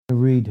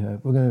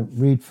We're going to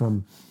read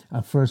from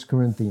 1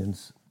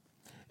 Corinthians.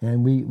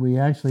 And we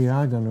actually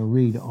are going to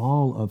read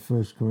all of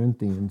 1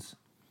 Corinthians.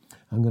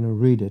 I'm going to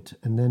read it,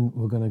 and then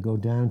we're going to go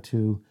down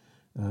to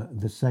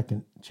the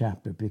second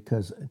chapter,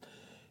 because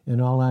in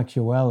all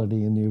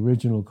actuality, in the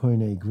original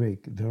Koine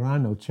Greek, there are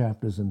no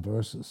chapters and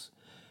verses.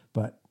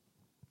 But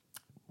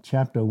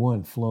chapter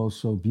 1 flows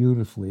so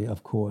beautifully,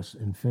 of course,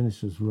 and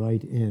finishes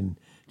right in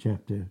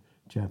chapter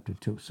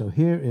 2. So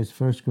here is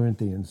 1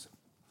 Corinthians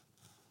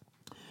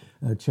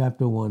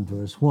chapter 1,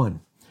 verse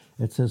 1.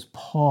 It says,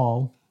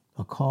 Paul,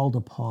 a called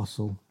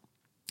apostle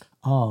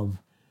of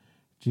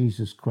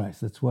Jesus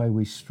Christ. That's why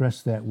we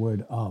stress that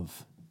word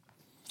of.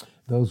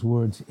 Those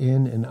words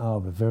in and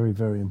of are very,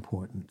 very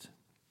important.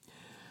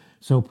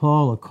 So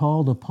Paul, a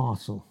called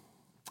apostle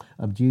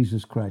of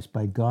Jesus Christ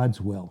by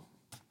God's will,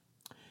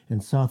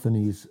 and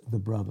Sosthenes the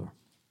brother,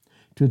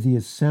 to the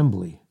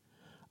assembly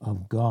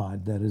of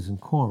God that is in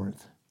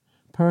Corinth,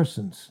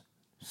 persons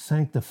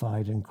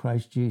sanctified in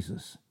Christ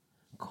Jesus,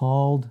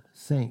 called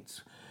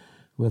saints,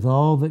 with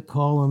all that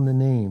call on the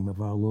name of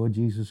our Lord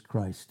Jesus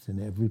Christ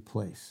in every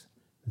place,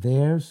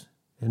 theirs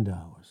and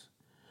ours.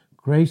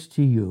 Grace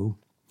to you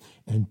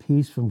and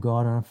peace from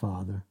God our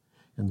Father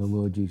and the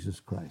Lord Jesus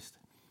Christ.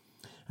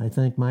 I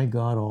thank my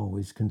God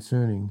always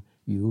concerning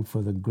you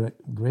for the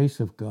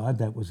grace of God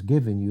that was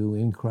given you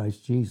in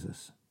Christ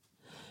Jesus,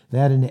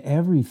 that in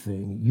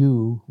everything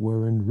you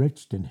were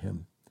enriched in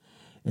him,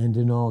 and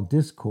in all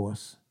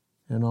discourse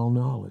and all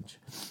knowledge,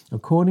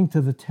 according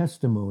to the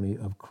testimony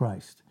of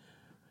Christ,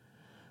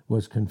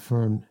 was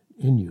confirmed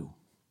in you,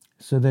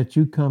 so that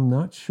you come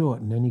not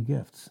short in any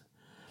gifts,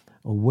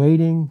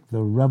 awaiting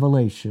the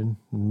revelation.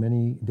 In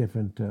many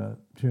different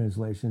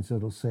translations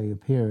it'll say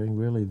appearing.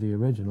 Really the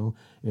original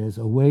is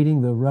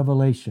awaiting the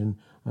revelation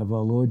of our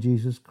Lord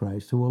Jesus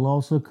Christ, who will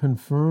also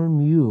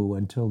confirm you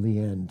until the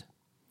end.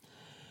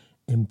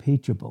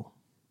 Impeachable,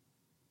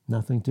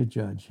 nothing to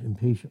judge,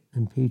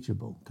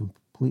 impeachable,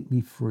 completely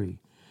free,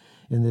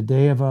 in the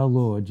day of our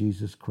Lord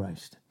Jesus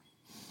Christ.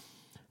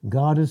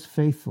 God is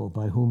faithful,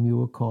 by whom you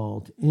were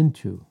called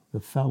into the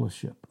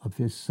fellowship of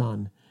his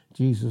Son,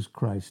 Jesus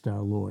Christ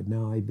our Lord.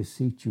 Now I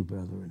beseech you,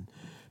 brethren,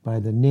 by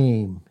the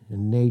name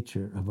and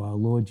nature of our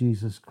Lord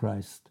Jesus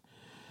Christ,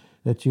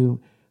 that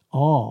you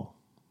all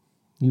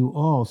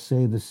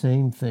say the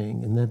same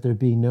thing, and that there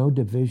be no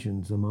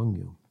divisions among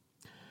you,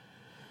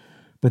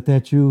 but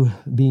that you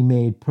be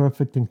made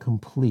perfect and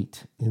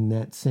complete in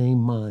that same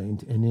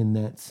mind and in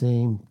that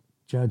same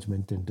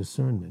judgment and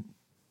discernment.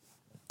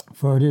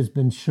 For it has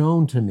been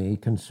shown to me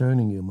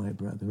concerning you, my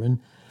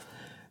brethren,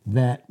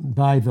 that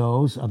by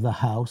those of the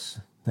house,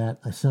 that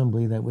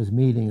assembly that was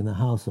meeting in the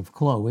house of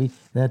Chloe,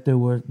 that there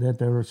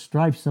were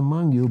strifes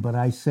among you, but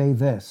I say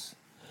this,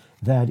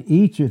 that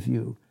each of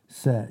you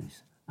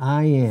says,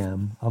 I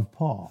am of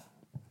Paul.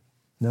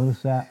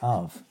 Notice that,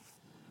 of.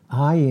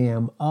 I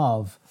am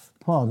of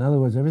Paul. In other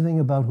words, everything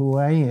about who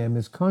I am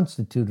is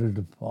constituted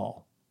of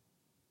Paul.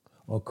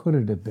 Or could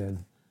it have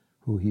been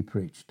who he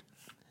preached?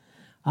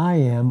 I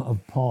am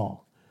of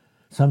Paul.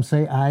 Some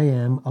say I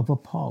am of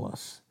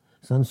Apollos.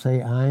 Some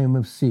say I am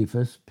of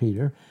Cephas,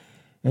 Peter.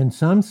 And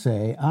some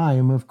say I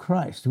am of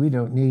Christ. We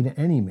don't need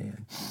any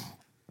man.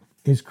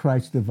 Is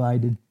Christ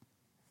divided?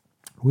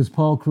 Was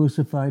Paul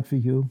crucified for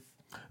you?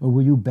 Or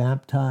were you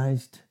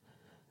baptized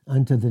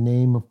unto the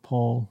name of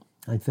Paul?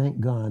 I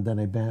thank God that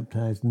I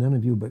baptized none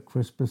of you but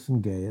Crispus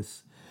and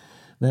Gaius,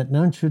 that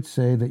none should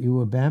say that you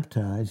were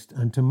baptized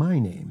unto my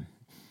name.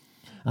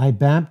 I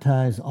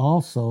baptize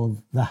also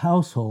the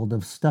household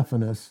of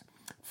Stephanas.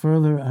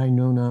 Further, I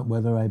know not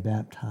whether I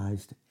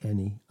baptized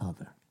any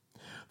other.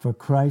 For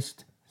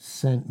Christ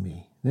sent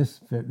me.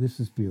 This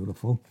is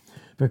beautiful.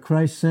 For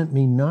Christ sent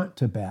me not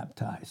to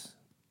baptize.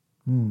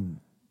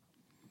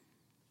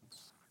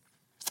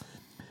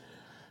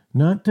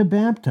 Not to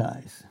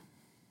baptize.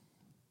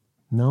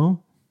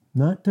 No,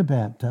 not to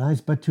baptize,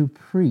 but to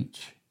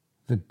preach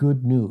the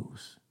good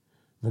news,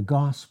 the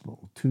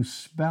gospel, to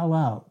spell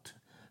out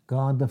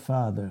God the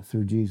Father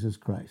through Jesus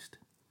Christ.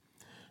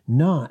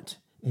 Not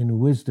in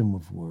wisdom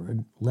of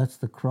word,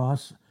 lest the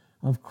cross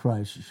of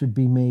Christ should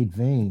be made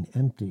vain,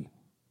 empty,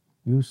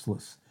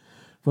 useless.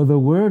 For the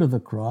word of the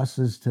cross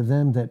is to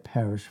them that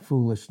perish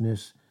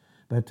foolishness,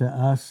 but to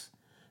us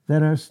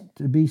that are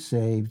to be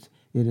saved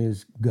it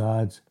is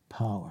God's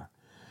power.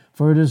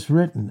 For it is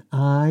written,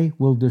 I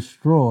will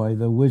destroy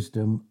the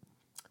wisdom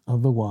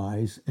of the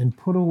wise and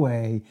put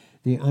away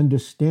the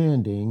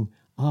understanding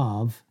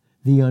of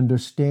the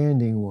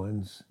understanding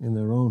ones in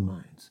their own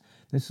minds.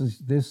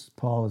 This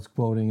Paul is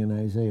quoting in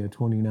Isaiah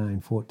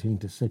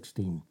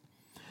 29:14-16.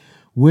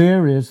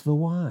 Where is the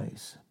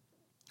wise?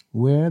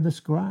 Where the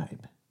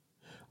scribe?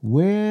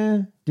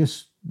 Where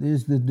is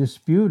the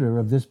disputer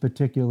of this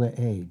particular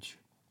age?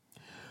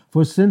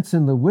 For since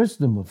in the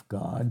wisdom of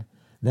God,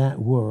 the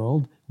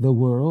world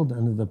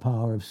under the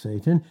power of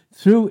Satan,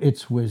 through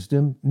its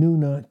wisdom knew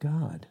not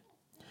God.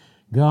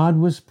 God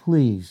was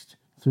pleased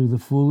through the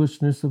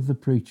foolishness of the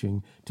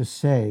preaching to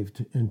save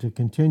and to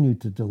continue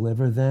to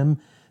deliver them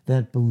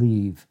that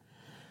believe.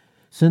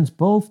 Since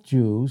both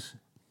Jews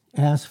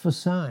ask for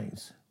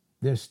signs.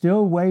 They're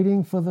still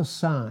waiting for the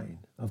sign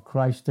of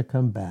Christ to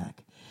come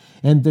back.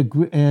 And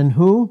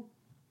who?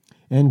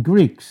 And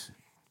Greeks.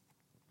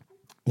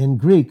 And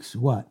Greeks,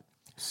 what?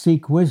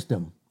 Seek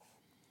wisdom.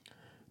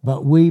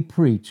 But we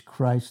preach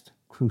Christ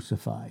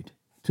crucified.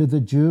 To the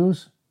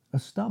Jews, a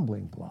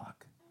stumbling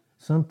block.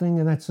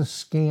 Something that's a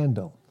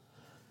scandal.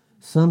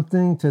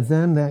 Something to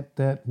them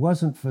that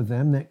wasn't for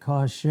them, that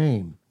caused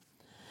shame.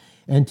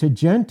 And to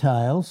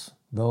Gentiles,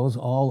 those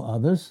all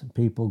others,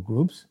 people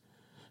groups.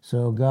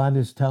 So God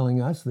is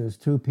telling us there's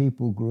two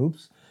people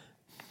groups.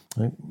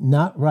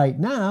 Not right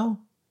now.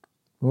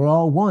 We're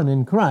all one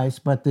in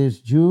Christ, but there's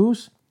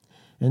Jews,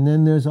 and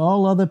then there's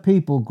all other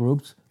people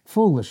groups,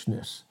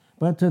 foolishness.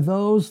 But to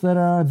those that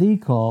are the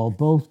called,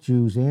 both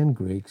Jews and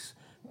Greeks,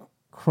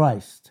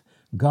 Christ,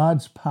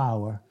 God's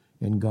power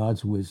and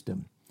God's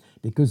wisdom.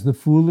 Because the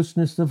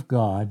foolishness of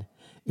God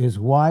is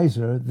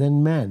wiser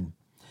than men,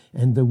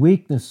 and the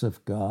weakness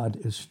of God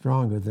is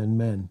stronger than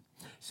men.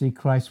 See,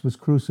 Christ was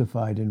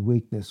crucified in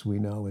weakness, we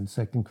know, in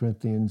 2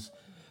 Corinthians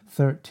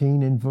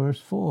 13 and verse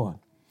 4.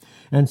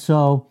 And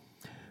so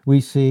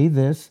we see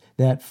this,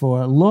 that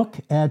for look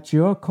at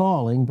your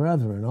calling,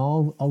 brethren,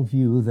 all of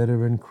you that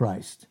are in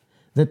Christ,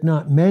 that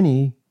not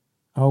many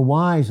are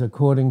wise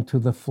according to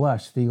the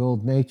flesh, the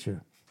old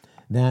nature,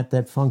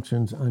 that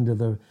functions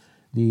under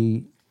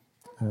the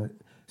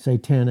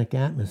satanic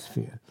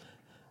atmosphere.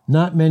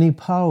 Not many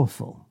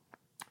powerful,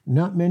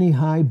 not many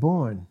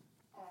high-born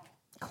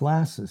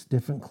classes,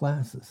 different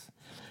classes.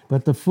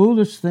 But the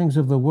foolish things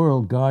of the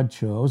world God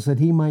chose that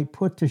he might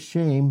put to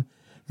shame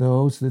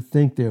those that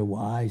think they're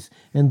wise,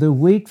 and the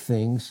weak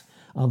things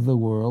of the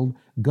world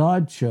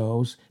God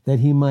chose that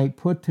he might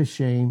put to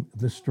shame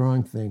the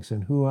strong things.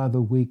 And who are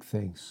the weak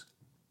things?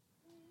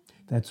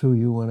 That's who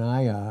you and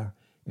I are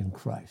in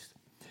Christ.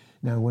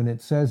 Now, when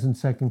it says in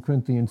 2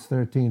 Corinthians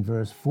 13,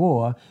 verse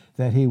 4,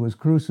 that he was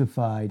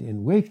crucified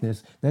in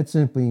weakness, that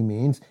simply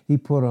means he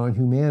put on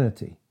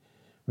humanity.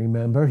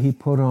 Remember, he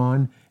put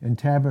on and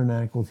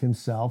tabernacled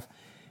himself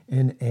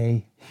in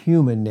a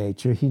human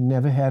nature. He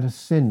never had a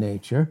sin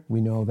nature.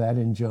 We know that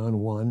in John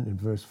 1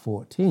 and verse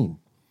 14.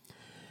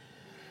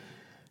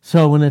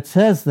 So when it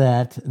says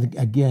that,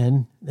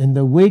 again, and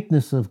the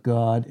weakness of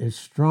God is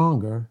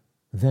stronger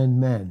than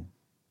men.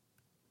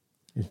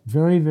 It's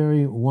very,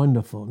 very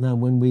wonderful. Now,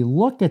 when we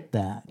look at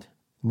that,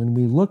 when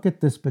we look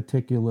at this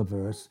particular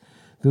verse,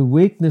 the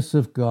weakness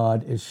of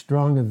God is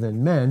stronger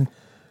than men,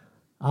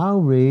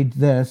 I'll read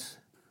this,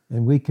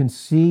 and we can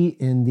see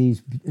in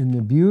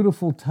the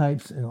beautiful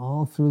types and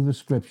all through the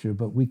scripture,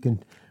 but we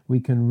can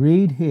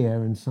read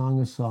here in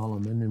Song of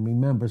Solomon, and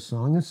remember,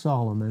 Song of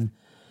Solomon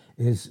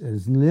is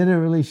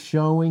literally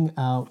showing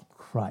out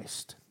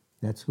Christ.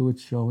 That's who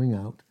it's showing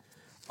out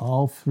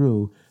all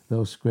through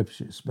those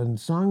scriptures. But in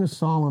Song of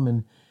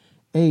Solomon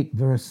 8,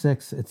 verse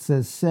 6, it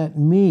says, set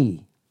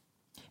me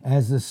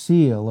as a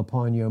seal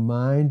upon your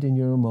mind and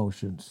your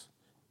emotions,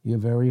 your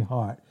very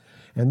heart.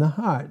 And the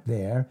heart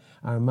there,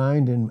 our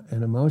mind and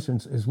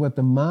emotions, is what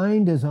the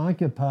mind is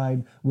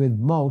occupied with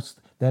most,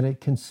 that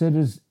it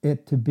considers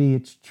it to be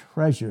its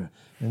treasure.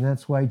 And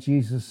that's why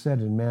Jesus said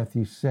in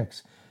Matthew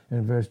 6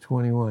 and verse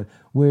 21,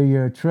 where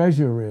your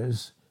treasure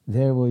is,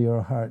 there will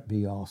your heart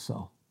be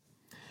also.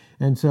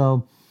 And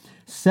so,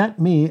 set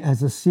me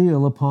as a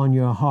seal upon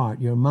your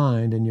heart, your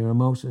mind, and your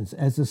emotions,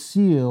 as a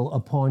seal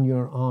upon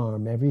your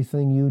arm.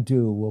 Everything you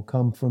do will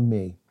come from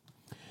me.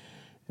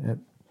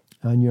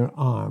 On your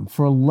arm.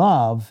 For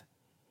love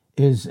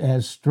is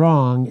as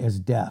strong as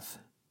death.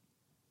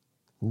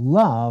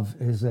 Love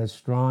is as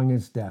strong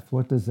as death.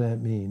 What does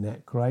that mean?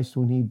 That Christ,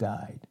 when he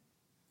died,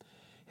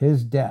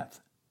 his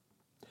death,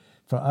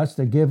 for us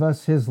to give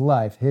us his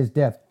life, his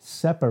death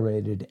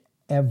separated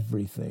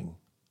everything.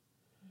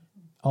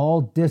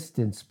 All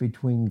distance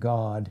between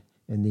God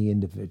and the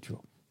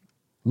individual.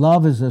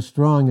 Love is as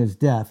strong as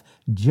death.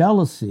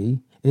 Jealousy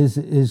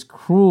is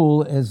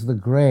cruel as the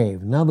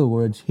grave. In other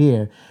words,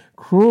 here,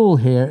 cruel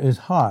here is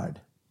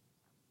hard.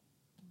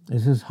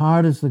 It's as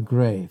hard as the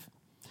grave.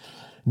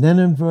 And then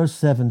in verse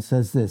 7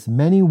 says this,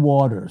 many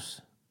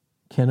waters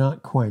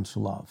cannot quench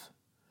love.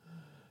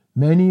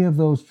 Many of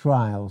those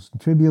trials,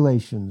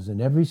 tribulations,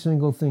 and every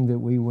single thing that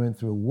we went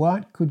through,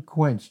 what could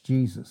quench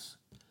Jesus?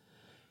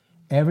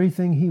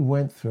 Everything he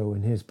went through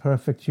in his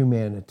perfect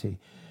humanity,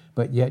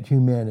 but yet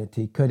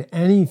humanity. Could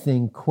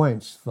anything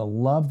quench the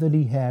love that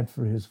he had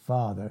for his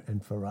Father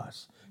and for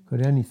us?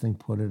 Could anything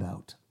put it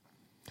out?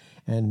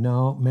 And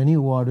no, many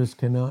waters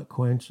cannot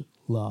quench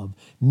love.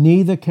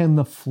 Neither can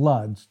the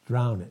floods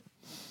drown it.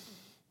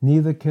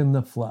 Neither can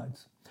the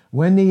floods.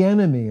 When the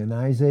enemy in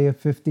Isaiah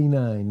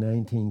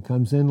 59:19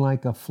 comes in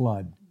like a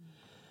flood,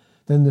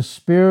 then the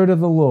Spirit of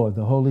the Lord,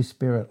 the Holy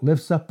Spirit,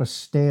 lifts up a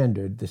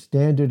standard. The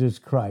standard is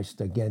Christ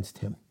against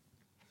him.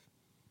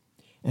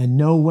 And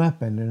no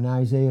weapon, in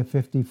Isaiah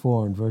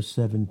 54 and verse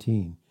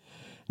 17,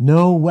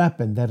 no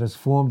weapon that is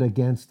formed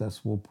against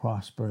us will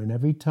prosper. And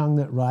every tongue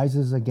that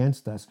rises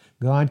against us,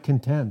 God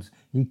contemns.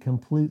 He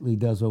completely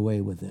does away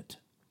with it.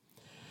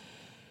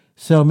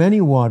 So many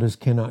waters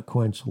cannot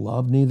quench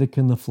love, neither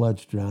can the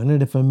floods drown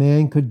it. If a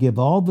man could give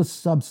all the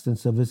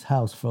substance of his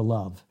house for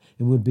love,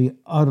 it would be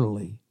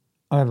utterly,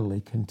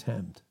 utterly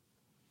contemned.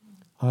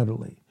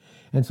 Utterly.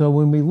 And so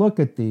when we look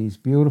at these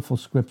beautiful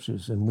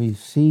scriptures and we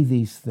see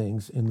these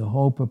things in the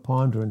whole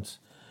preponderance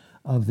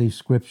of these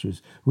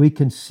scriptures, we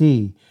can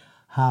see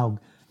how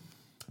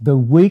the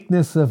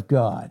weakness of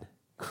God,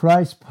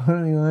 Christ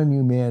putting on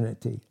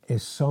humanity,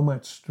 is so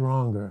much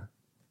stronger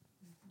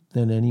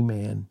than any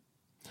man.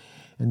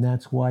 And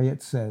that's why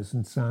it says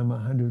in Psalm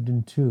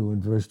 102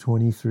 and verse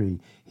 23,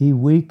 he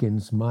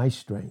weakens my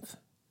strength.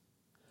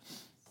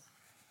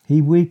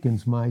 He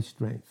weakens my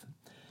strength.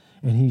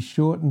 And he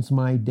shortens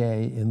my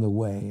day in the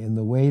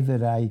way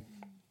that I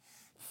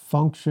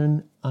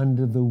function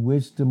under the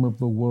wisdom of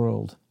the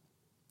world.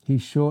 He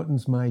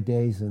shortens my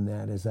days in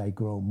that as I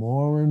grow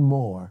more and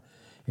more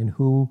in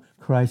who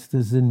Christ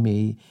is in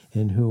me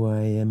and who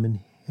I am in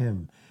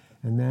him.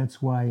 And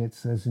that's why it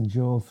says in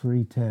Joel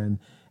 3:10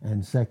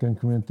 and 2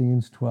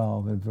 Corinthians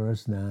 12 and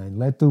verse 9,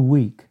 let the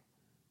weak,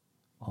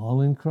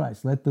 all in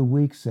Christ, let the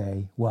weak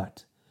say,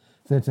 what?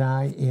 That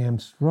I am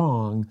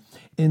strong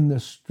in the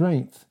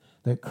strength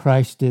that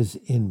Christ is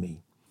in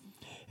me.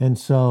 And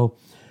so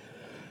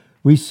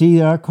we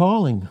see our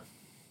calling,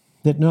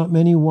 that not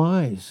many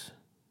wise,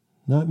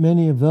 not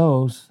many of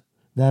those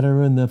that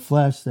are in the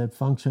flesh that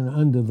function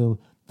under the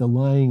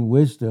lying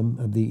wisdom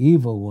of the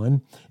evil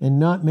one, and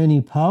not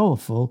many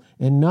powerful,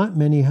 and not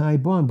many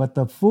highborn, but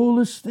the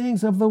foolish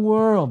things of the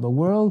world. The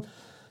world,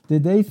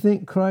 did they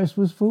think Christ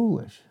was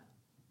foolish?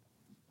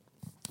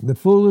 The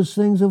foolish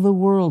things of the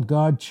world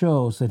God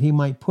chose that he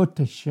might put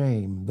to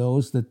shame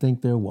those that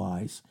think they're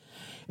wise.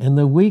 And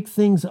the weak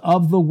things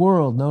of the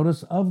world,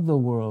 notice of the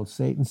world,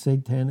 Satan's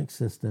satanic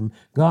system,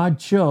 God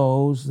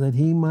chose that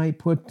he might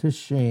put to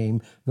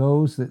shame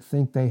those that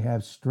think they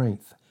have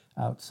strength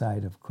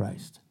outside of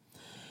Christ.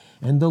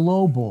 And the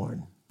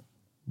lowborn.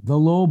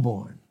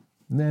 Isn't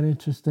that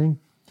interesting?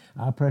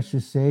 Our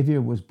precious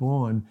Savior was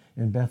born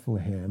in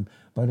Bethlehem,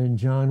 but in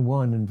John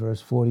 1 and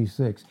verse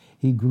 46,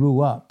 he grew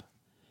up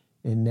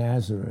in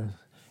Nazareth.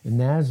 And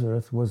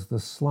Nazareth was the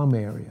slum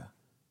area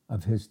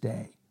of his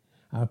day.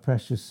 Our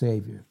precious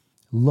Savior,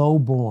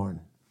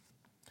 lowborn.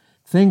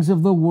 Things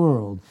of the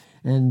world,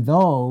 and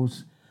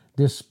those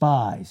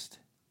despised,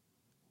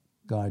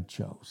 God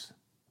chose.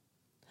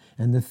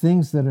 And the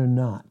things that are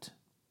not,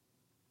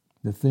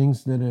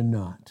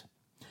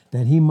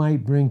 that he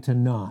might bring to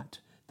naught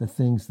the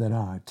things that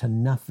are, to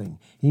nothing.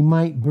 He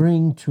might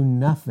bring to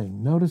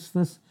nothing. Notice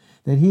this,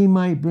 that he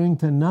might bring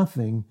to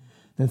nothing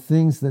the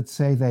things that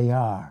say they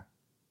are,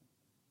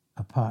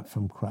 apart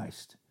from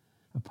Christ,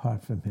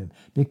 apart from him.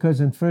 Because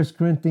in 1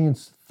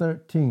 Corinthians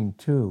 13,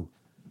 2,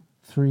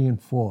 3,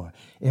 and 4,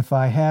 if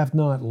I have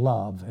not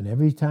love, and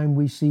every time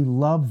we see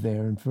love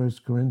there in 1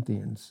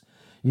 Corinthians,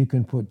 you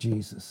can put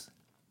Jesus.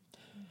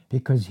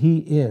 Because he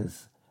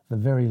is the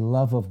very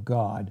love of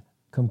God,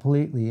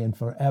 completely and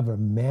forever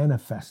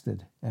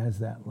manifested as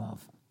that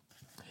love.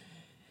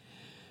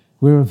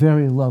 We're a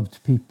very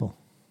loved people.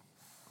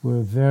 We're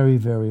a very,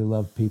 very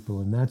loved people,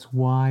 and that's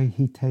why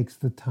he takes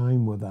the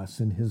time with us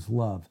in his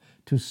love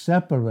to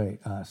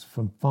separate us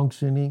from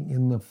functioning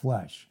in the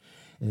flesh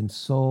and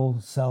soul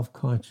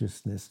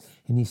self-consciousness,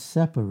 and he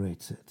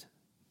separates it,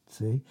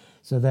 see,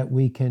 so that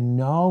we can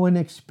know and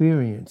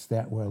experience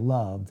that we're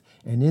loved,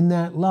 and in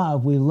that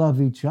love we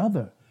love each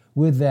other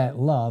with that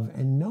love,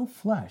 and no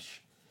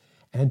flesh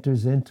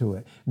enters into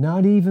it.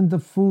 Not even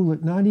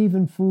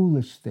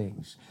foolish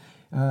things.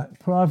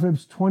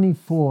 Proverbs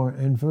 24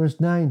 and verse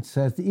 9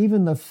 says,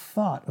 even the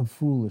thought of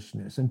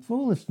foolishness, and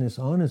foolishness,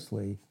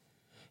 honestly,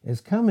 is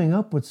coming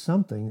up with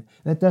something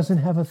that doesn't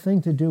have a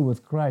thing to do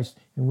with Christ,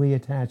 and we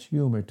attach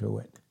humor to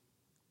it.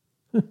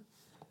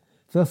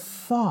 The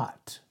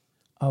thought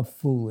of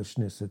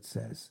foolishness, it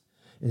says,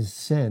 is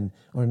sin,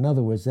 or in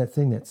other words, that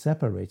thing that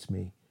separates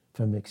me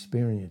from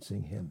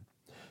experiencing him.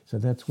 So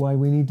that's why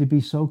we need to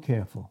be so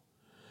careful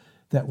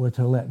that we're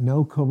to let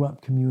no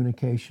corrupt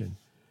communication.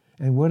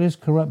 And what is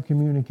corrupt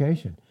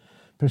communication?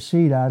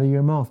 Proceed out of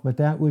your mouth, but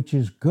that which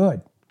is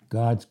good,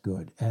 God's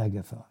good,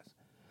 agathos.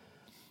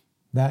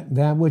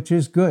 That which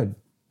is good.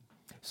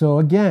 So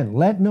again,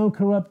 let no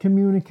corrupt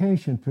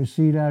communication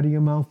proceed out of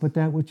your mouth, but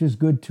that which is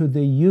good to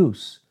the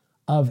use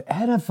of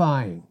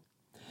edifying,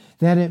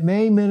 that it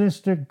may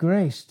minister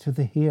grace to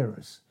the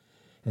hearers.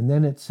 And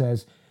then it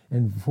says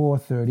in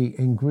 4:30,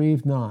 and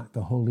grieve not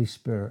the Holy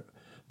Spirit,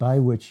 by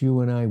which you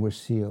and I were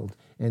sealed.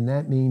 And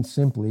that means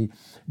simply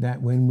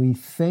that when we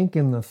think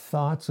in the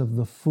thoughts of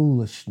the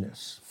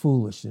foolishness,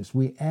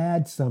 we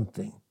add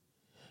something.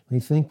 We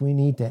think we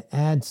need to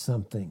add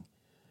something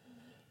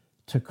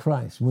to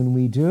Christ. When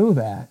we do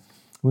that,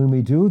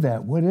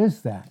 what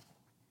is that?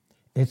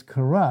 It's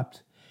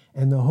corrupt,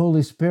 and the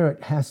Holy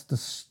Spirit has to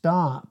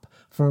stop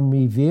from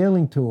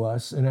revealing to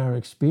us in our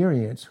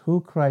experience who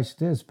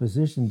Christ is,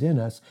 positioned in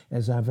us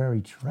as our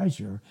very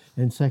treasure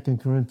in 2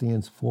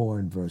 Corinthians 4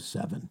 and verse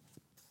 7.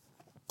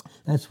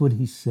 That's what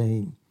he's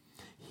saying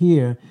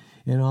here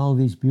and all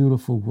these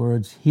beautiful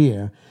words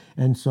here.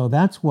 And so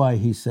that's why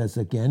he says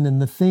again,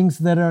 and the things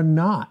that are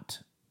not,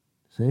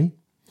 see?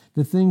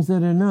 The things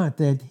that are not,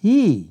 that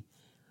he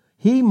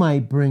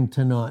might bring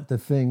to naught the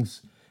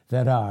things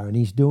that are. And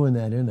he's doing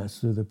that in us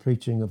through the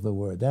preaching of the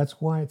word.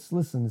 That's why it's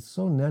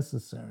so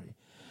necessary.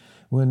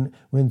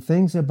 When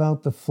things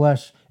about the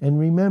flesh, and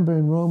remember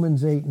in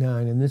Romans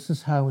 8:9, and this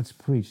is how it's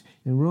preached,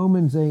 in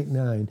Romans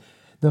 8:9,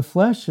 the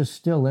flesh is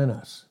still in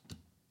us,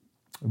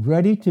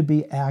 ready to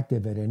be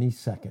active at any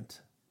second.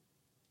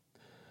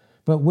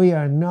 But we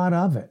are not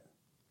of it.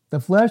 The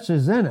flesh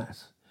is in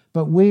us,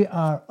 but we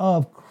are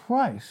of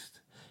Christ.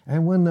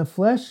 And when the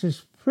flesh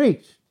is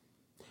preached,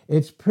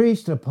 it's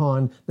preached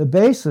upon the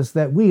basis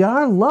that we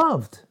are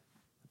loved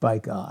by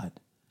God.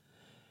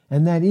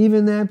 And that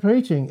even that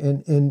preaching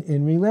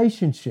in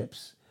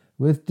relationships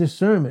with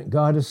discernment,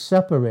 God is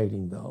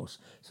separating those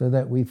so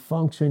that we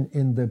function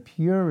in the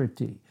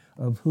purity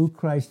of who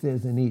Christ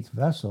is in each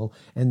vessel.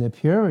 And the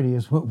purity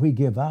is what we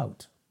give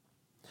out.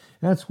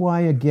 That's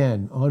why,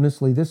 again,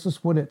 honestly, this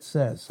is what it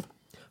says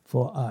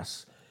for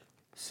us.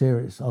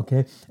 Serious,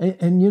 okay?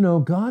 And you know,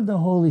 God the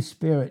Holy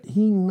Spirit,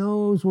 he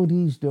knows what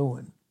he's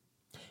doing.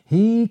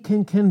 He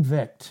can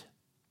convict.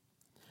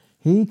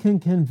 He can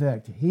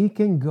convict. He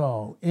can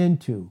go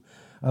into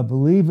a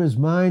believer's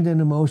mind and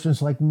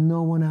emotions like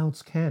no one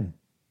else can.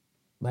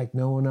 Like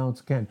no one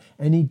else can.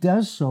 And he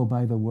does so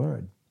by the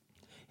word.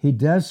 He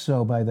does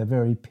so by the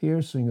very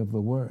piercing of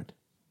the word.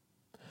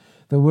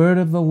 The word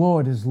of the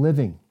Lord is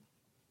living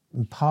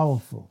and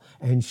powerful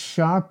and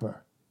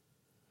sharper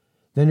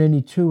than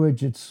any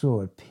two-edged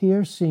sword,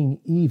 piercing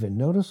even.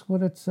 Notice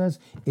what it says.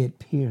 It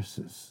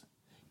pierces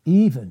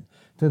even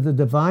to the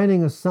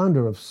dividing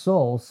asunder of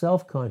soul,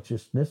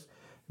 self-consciousness,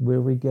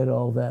 where we get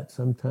all that.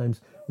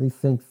 Sometimes we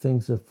think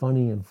things are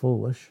funny and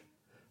foolish,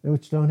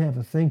 which don't have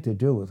a thing to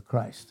do with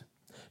Christ.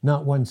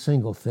 Not one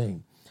single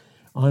thing,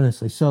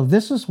 honestly. So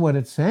this is what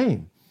it's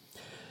saying.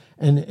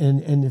 And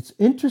it's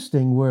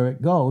interesting where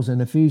it goes in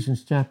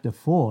Ephesians chapter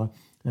 4,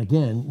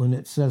 again, when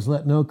it says,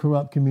 let no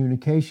corrupt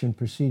communication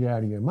proceed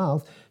out of your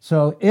mouth.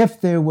 So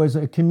if there was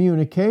a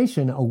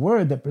communication, a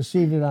word that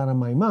proceeded out of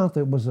my mouth,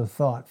 it was a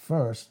thought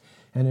first.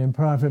 And in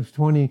Proverbs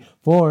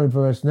 24 and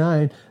verse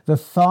 9, the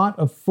thought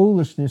of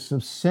foolishness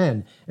of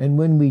sin. And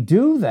when we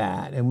do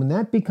that, and when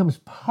that becomes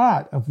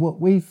part of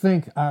what we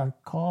think our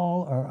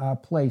call or our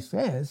place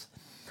is,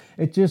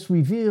 it just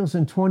reveals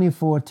in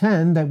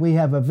 24:10 that we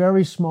have a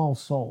very small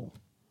soul.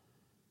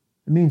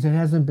 It means it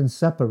hasn't been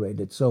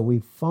separated. So we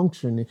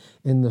function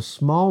in the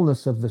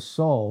smallness of the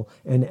soul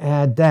and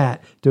add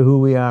that to who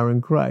we are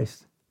in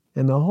Christ.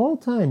 And the whole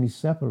time he's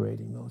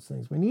separating those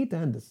things. We need to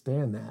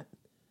understand that.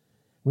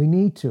 We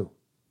need to.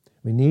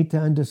 We need to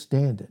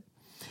understand it.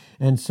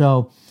 And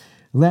so,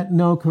 let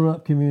no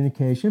corrupt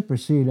communication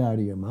proceed out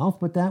of your mouth,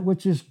 but that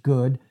which is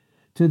good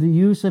to the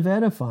use of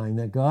edifying,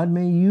 that God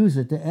may use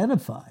it to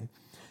edify,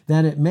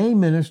 that it may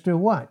minister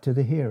what? To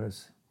the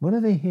hearers. What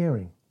are they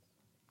hearing?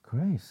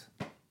 Grace.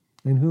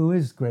 And who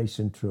is grace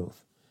and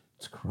truth?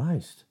 It's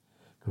Christ.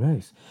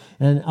 Grace.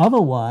 And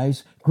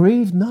otherwise,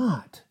 grieve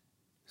not.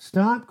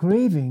 Stop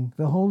grieving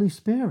the Holy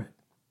Spirit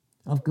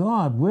of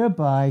God,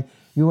 whereby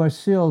you are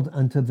sealed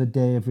unto the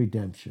day of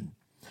redemption.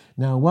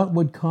 Now, what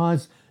would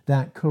cause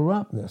that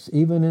corruptness,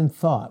 even in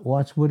thought?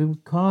 Watch what it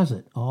would cause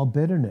it. All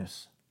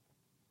bitterness,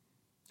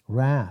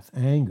 wrath,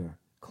 anger,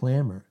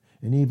 clamor,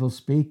 and evil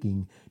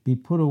speaking be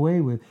put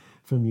away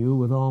from you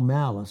with all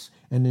malice.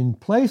 And in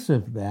place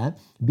of that,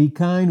 be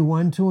kind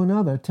one to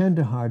another,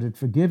 tenderhearted,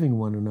 forgiving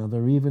one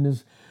another, even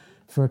as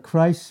for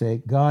Christ's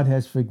sake God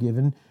has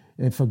forgiven,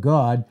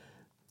 and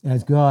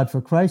as God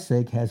for Christ's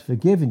sake has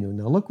forgiven you.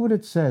 Now look what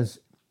it says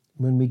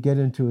when we get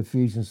into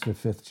Ephesians, the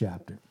 5th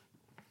chapter.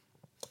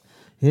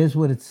 Here's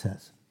what it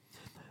says.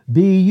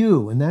 Be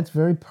you, and that's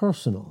very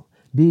personal,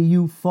 be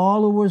you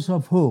followers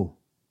of who?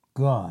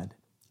 God.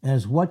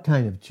 As what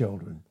kind of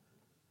children?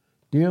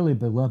 Dearly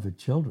beloved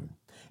children.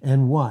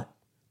 And what?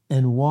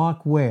 And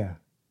walk where?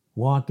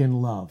 Walk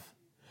in love.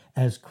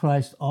 As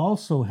Christ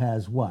also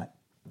has what?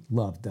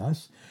 Loved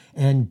us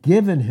and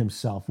given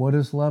himself. What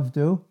does love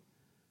do?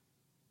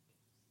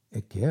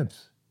 It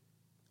gives.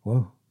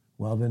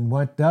 Well, then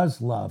what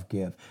does love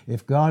give?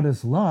 If God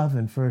is love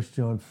in 1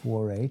 John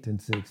 4:8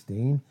 and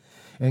 16,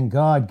 and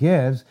God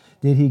gives,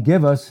 did he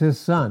give us his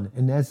Son?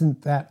 And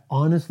isn't that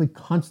honestly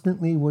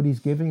constantly what he's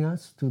giving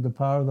us through the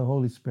power of the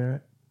Holy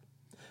Spirit?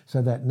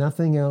 So that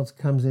nothing else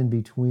comes in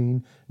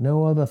between,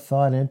 no other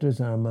thought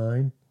enters our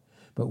mind,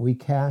 but we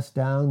cast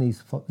down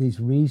these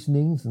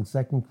reasonings in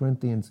 2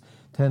 Corinthians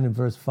 10 and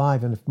verse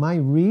 5. And if my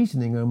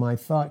reasoning or my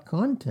thought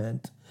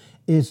content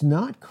is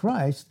not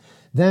Christ,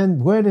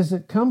 then where does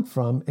it come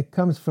from? It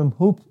comes from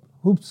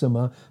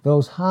Hupsima,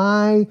 those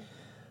high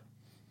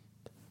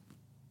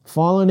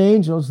fallen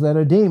angels that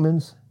are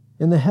demons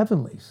in the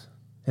heavenlies.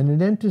 And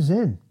it enters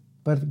in,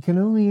 but it can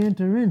only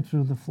enter in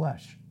through the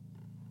flesh.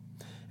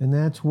 And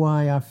that's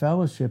why our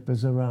fellowship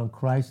is around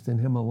Christ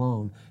and him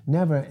alone.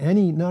 Never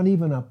not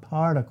even a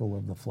particle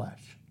of the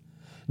flesh.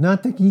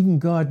 Not that even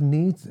God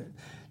needs it.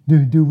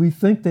 Do we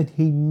think that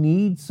he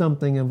needs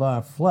something of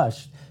our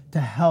flesh to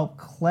help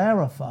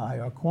clarify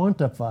or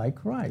quantify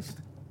Christ.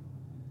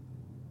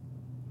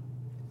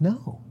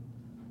 No.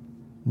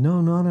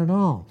 No, not at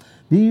all.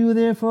 Be you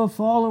therefore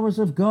followers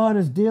of God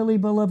as dearly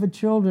beloved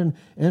children,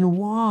 and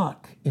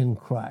walk in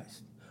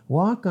Christ.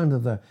 Walk under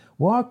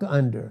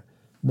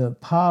the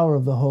power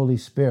of the Holy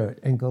Spirit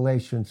in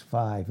Galatians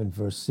 5 and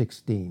verse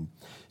 16,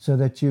 so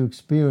that you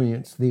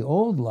experience the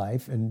old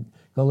life in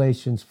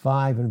Galatians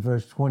 5 and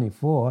verse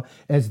 24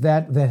 as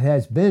that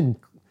has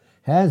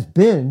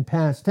been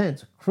past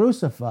tense,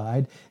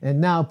 crucified, and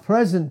now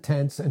present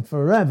tense and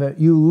forever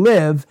you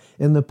live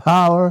in the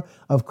power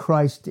of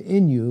Christ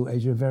in you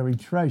as your very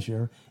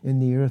treasure in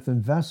the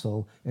earthen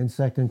vessel in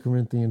 2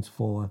 Corinthians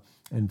 4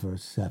 and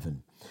verse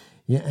 7.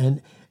 Yeah,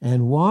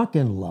 and walk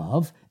in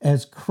love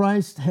as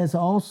Christ has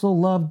also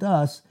loved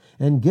us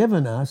and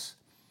given us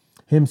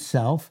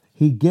himself.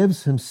 He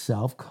gives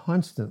himself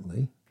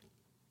constantly.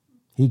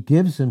 He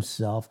gives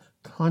himself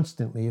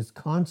constantly. His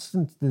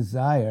constant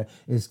desire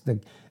is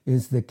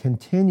the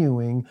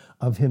continuing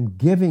of him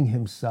giving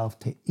himself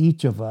to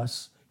each of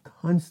us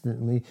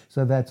constantly.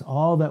 So that's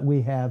all that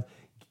we have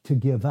to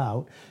give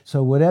out.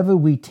 So whatever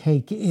we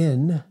take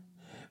in,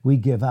 we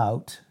give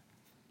out.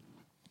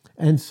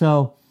 And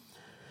so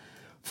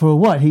for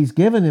what? He's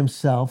given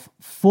himself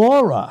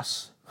for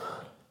us.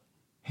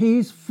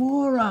 He's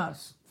for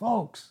us,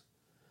 folks.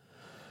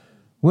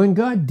 When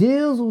God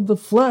deals with the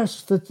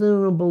flesh that's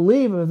in a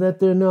believer that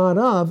they're not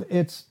of,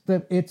 it's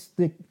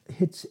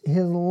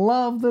his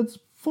love that's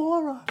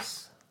for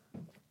us.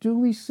 Do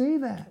we see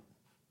that?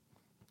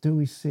 Do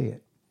we see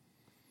it?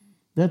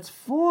 That's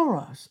for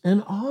us,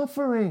 an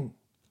offering.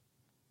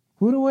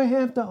 Who do I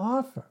have to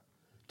offer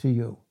to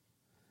you?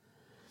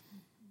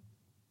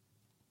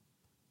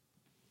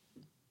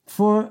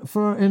 For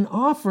an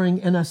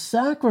offering and a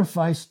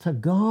sacrifice to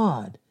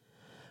God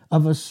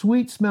of a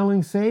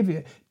sweet-smelling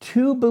Savior.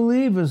 Two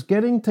believers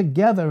getting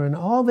together and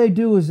all they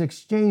do is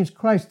exchange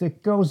Christ.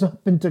 It goes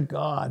up into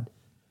God.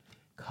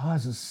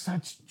 Causes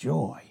such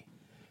joy.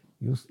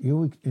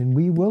 And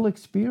we will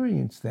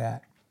experience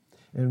that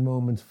in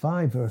Romans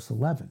 5, verse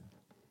 11.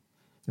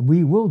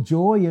 We will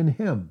joy in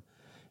him.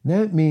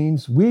 That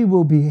means we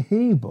will be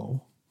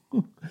able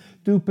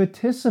to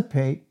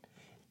participate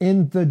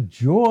in the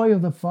joy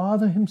of the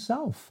Father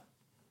himself.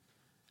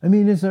 I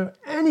mean, is there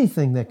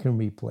anything that can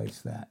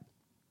replace that?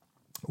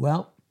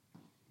 Well,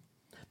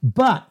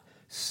 but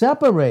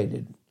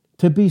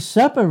to be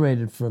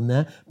separated from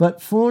that,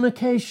 but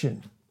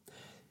fornication.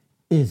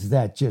 Is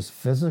that just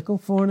physical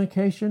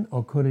fornication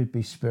or could it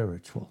be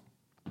spiritual?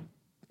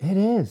 It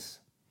is.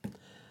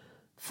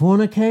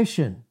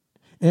 Fornication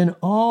and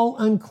all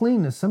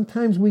uncleanness.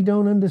 Sometimes we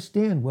don't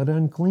understand what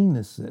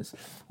uncleanness is.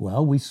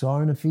 Well, we saw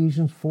in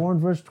Ephesians 4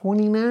 and verse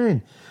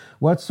 29,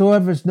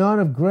 whatsoever is not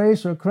of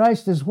grace or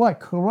Christ is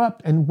what?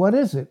 Corrupt. And what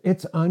is it?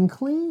 It's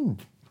unclean.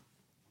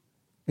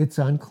 It's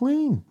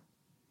unclean.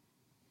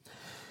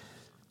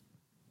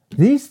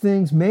 These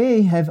things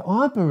may have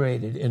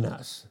operated in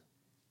us.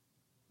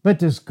 But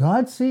does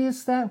God see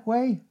us that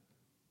way?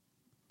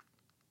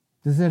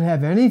 Does it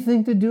have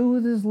anything to do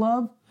with his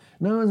love?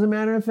 No, as a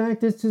matter of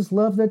fact, it's his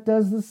love that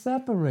does the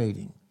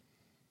separating.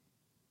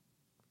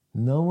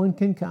 No one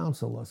can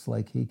counsel us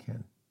like he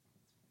can.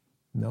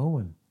 No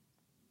one.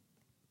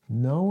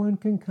 No one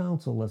can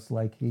counsel us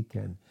like he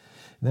can.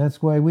 And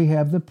that's why we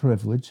have the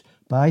privilege,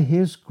 by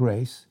his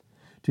grace,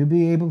 to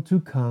be able to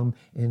come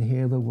and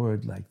hear the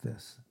word like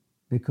this.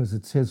 Because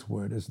it's his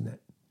word, isn't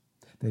it?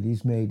 That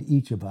he's made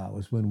each of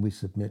ours when we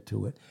submit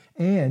to it.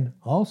 And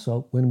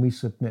also when we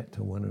submit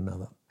to one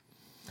another.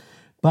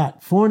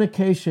 But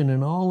fornication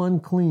and all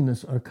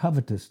uncleanness or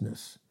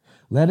covetousness,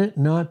 let it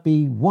not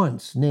be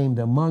once named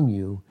among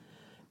you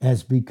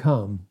as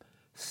become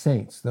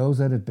saints. Those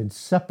that have been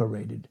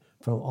separated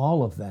from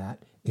all of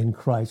that in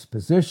Christ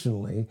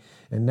positionally.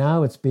 And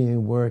now it's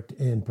being worked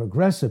in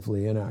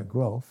progressively in our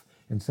growth.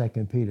 In 2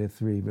 Peter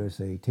 3, verse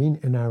 18,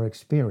 in our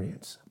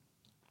experience.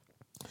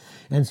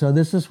 And so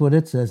this is what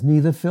it says,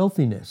 neither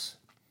filthiness.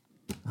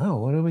 Oh,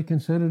 what do we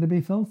consider to be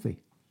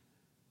filthy?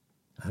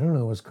 I don't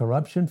know, is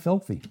corruption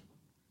filthy?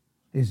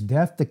 Is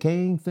death,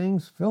 decaying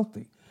things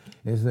filthy?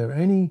 Is there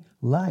any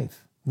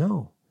life?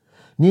 No.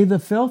 Neither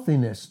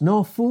filthiness,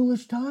 nor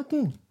foolish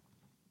talking.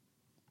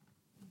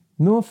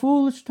 Nor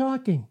foolish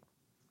talking.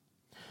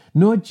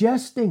 Nor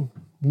jesting.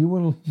 You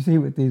want to see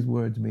what these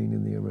words mean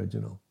in the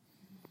original.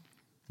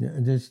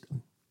 Just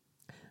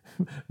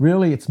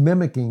really, it's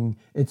mimicking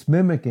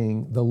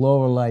the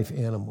lower life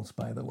animals,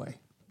 by the way,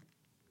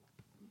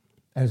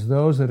 as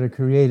those that are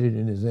created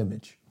in his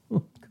image.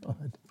 Oh,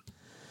 God.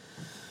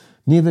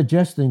 Neither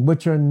jesting,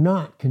 which are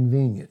not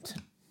convenient,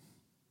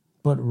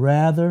 but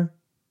rather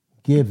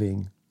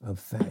giving of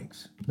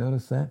thanks.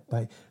 Notice that?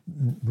 By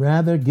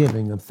rather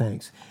giving of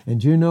thanks. And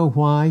do you know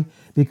why?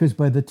 Because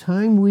by the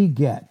time we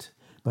get,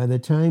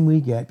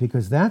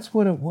 because that's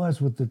what it was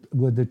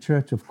with the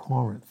church of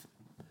Corinth.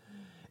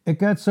 It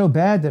got so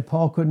bad that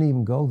Paul couldn't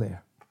even go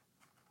there.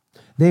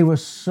 They were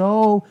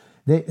so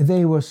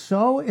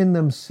in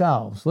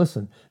themselves.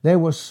 Listen,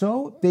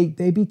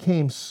 they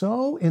became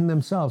so in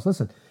themselves.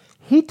 Listen,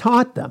 he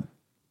taught them.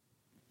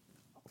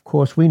 Of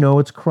course, we know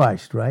it's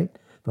Christ, right?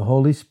 The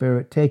Holy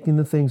Spirit taking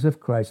the things of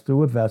Christ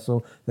through a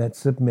vessel that's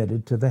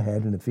submitted to the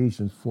head in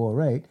Ephesians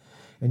 4:8.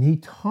 And he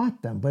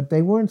taught them, but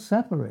they weren't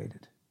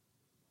separated.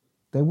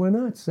 They were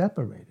not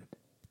separated.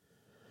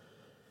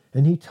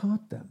 And he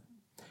taught them.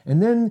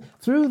 And then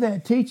through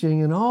that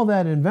teaching and all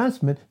that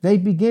investment, they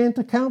began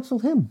to counsel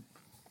him.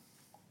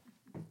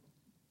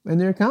 And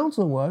their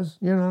counsel was,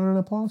 you're not an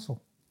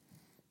apostle.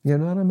 You're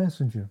not a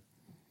messenger.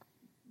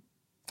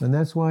 And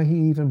that's why he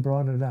even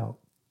brought it out,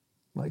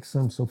 like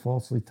some so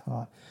falsely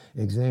taught.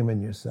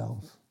 Examine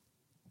yourselves.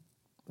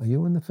 Are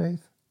you in the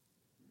faith?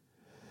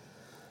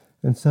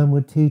 And some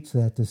would teach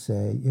that to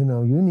say, you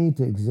need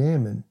to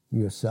examine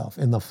yourself.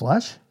 In the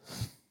flesh?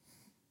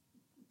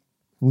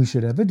 We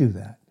should ever do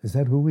that. Is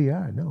that who we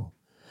are? No.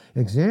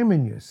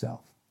 Examine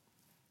yourself.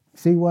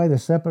 See why the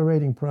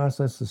separating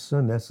process is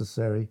so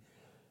necessary?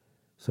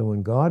 So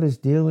when God is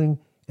dealing,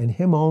 and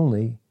him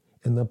only,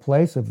 in the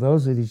place of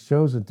those that he's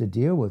chosen to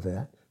deal with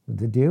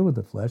to deal with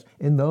the flesh,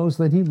 and those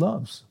that he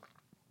loves.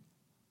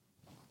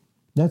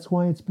 That's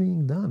why it's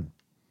being done.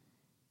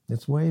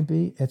 That's why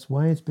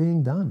it's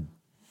being done.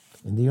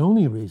 And the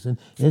only reason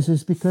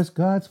is because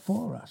God's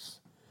for us.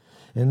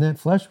 And that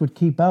flesh would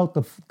keep out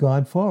the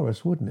God for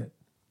us, wouldn't it?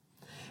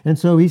 And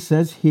so he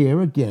says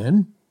here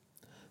again,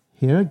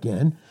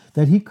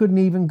 that he couldn't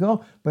even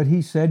go. But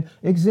he said,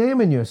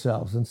 examine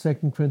yourselves in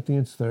 2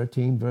 Corinthians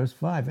 13, verse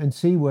 5, and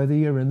see whether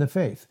you're in the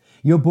faith.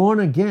 You're born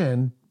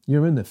again,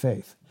 you're in the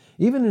faith.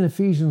 Even in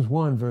Ephesians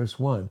 1, verse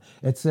 1,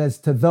 it says,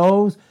 to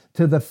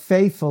the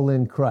faithful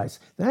in Christ.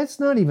 That's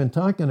not even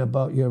talking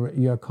about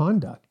your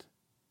conduct.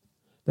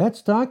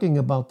 That's talking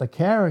about the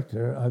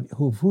character of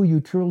who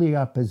you truly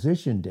are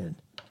positioned in.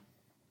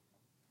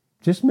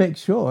 Just make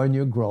sure in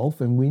your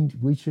growth, and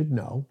we should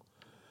know.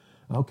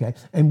 Okay,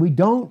 and we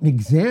don't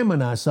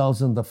examine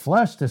ourselves in the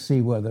flesh to see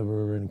whether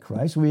we're in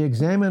Christ. We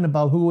examine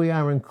about who we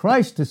are in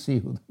Christ to see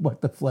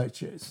what the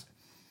flesh is.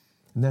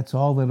 And that's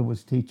all that it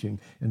was teaching.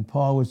 And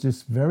Paul was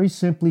just very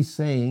simply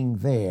saying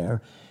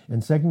there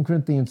in 2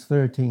 Corinthians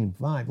 13,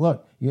 5,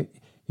 look, you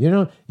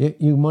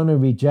want to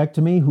reject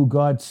me who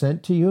God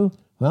sent to you?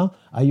 Well,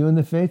 are you in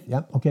the faith?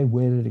 Yep. Okay,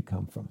 where did it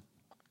come from?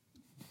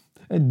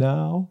 And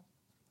now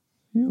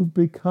you've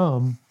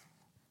become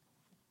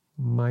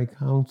my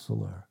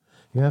counselor.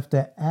 You have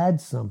to add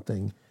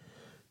something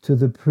to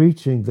the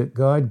preaching that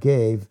God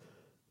gave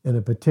in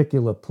a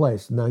particular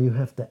place. Now you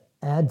have to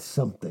add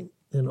something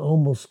and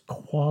almost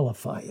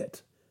qualify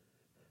it.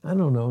 I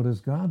don't know, does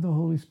God, the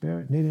Holy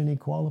Spirit, need any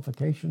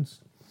qualifications?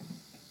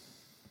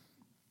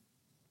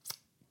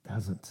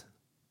 Doesn't.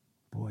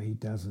 Boy, he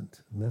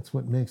doesn't. And that's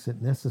what makes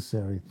it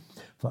necessary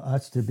for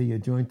us to be a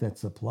joint that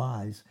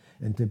supplies.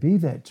 And to be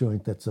that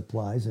joint that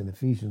supplies, in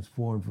Ephesians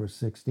 4 and verse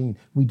 16,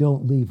 we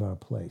don't leave our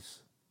place.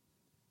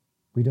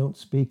 We don't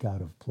speak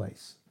out of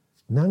place.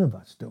 None of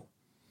us do.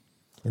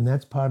 And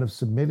that's part of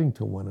submitting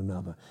to one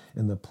another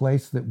in the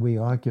place that we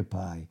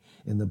occupy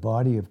in the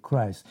body of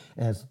Christ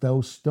as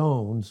those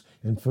stones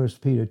in 1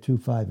 Peter 2,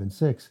 5, and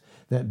 6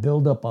 that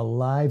build up a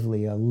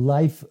lively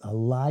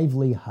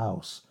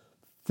house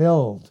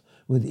filled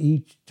with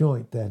each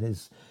joint that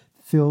is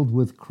filled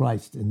with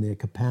Christ in their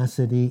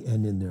capacity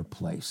and in their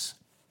place.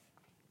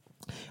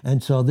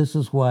 And so this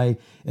is why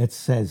it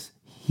says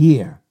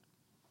here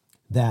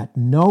that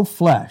no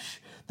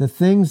flesh, the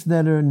things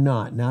that are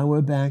not. Now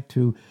we're back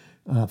to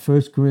 1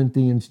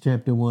 Corinthians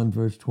chapter 1,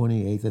 verse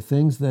 28. The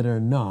things that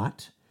are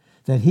not,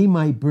 that he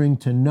might bring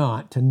to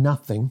naught, to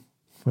nothing,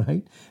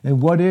 right?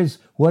 And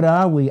what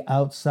are we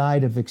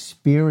outside of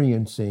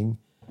experiencing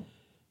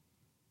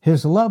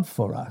his love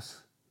for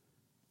us?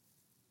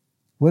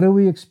 What do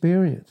we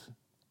experience?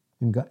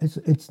 In God?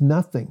 It's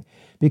nothing,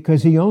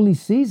 because he only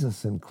sees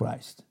us in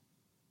Christ.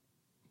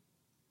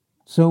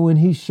 So when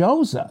he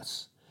shows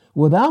us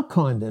without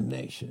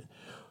condemnation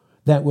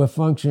that we're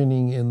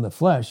functioning in the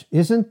flesh,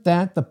 isn't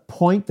that the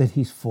point that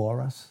he's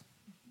for us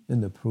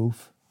and the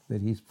proof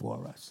that he's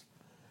for us?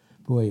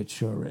 Boy, it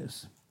sure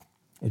is.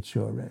 It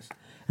sure is.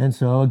 And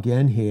so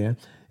again here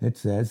it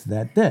says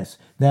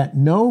that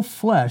no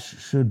flesh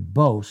should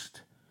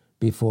boast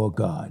before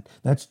God.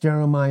 That's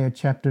Jeremiah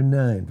chapter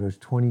 9, verse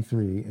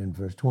 23 and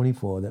verse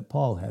 24 that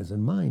Paul has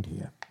in mind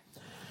here.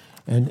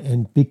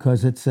 And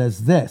because it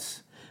says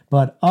this,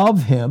 but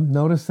of him,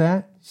 notice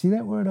that? See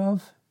that word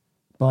of?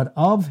 But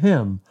of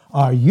him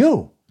are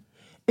you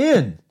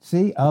in.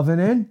 See, of and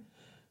in?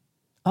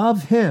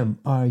 Of him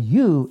are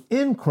you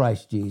in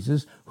Christ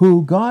Jesus,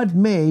 who God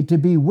made to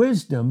be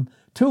wisdom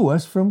to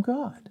us from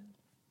God.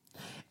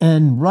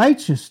 And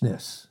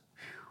righteousness.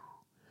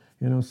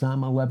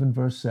 Psalm 11,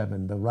 verse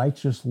 7, the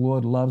righteous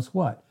Lord loves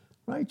what?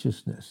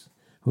 Righteousness.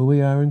 Who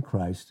we are in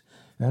Christ.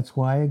 That's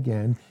why,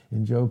 again,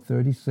 in Job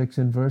 36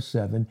 and verse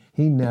 7,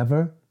 he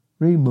never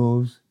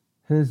removes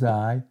his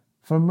eye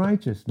from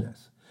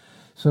righteousness.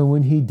 So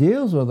when he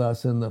deals with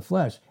us in the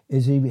flesh,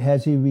 has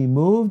he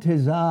removed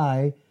his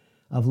eye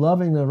of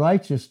loving the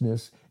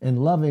righteousness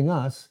and loving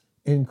us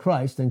in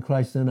Christ and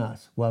Christ in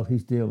us while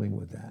he's dealing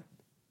with that?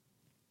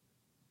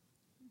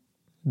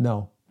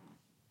 No.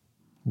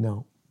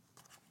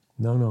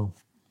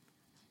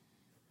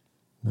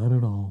 Not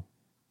at all.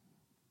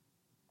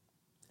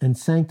 And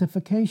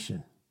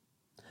sanctification.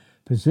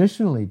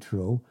 Positionally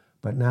true,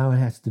 but now it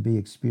has to be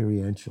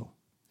experiential.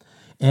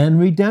 And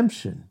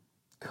redemption,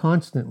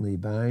 constantly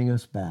buying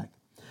us back.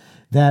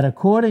 That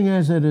according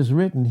as it is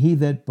written, he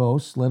that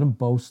boasts, let him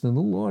boast in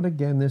the Lord.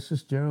 Again, this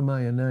is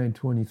Jeremiah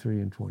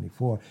 9:23 and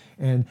 24.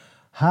 And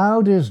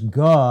how does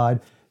God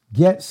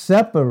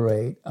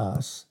separate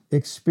us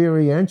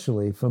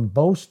experientially from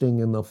boasting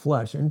in the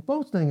flesh? And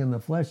boasting in the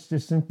flesh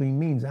just simply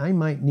means I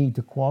might need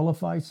to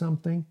qualify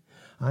something.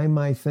 I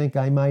might think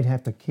I might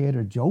have to kid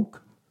or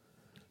joke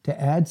to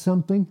add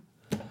something.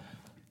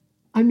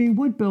 I mean,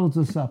 what builds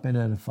us up and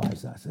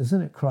edifies us?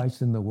 Isn't it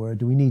Christ in the Word?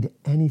 Do we need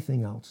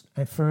anything else?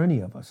 And for any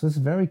of us, this is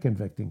very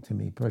convicting to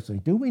me personally.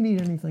 Do we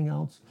need anything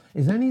else?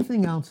 Is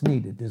anything else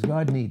needed? Does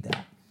God need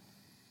that?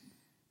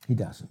 He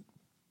doesn't.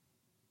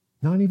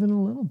 Not even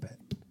a little bit.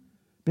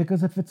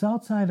 Because if it's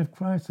outside of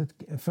Christ,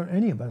 for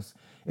any of us,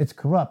 it's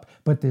corrupt.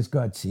 But does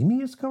God see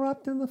me as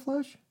corrupt in the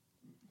flesh?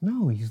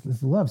 No,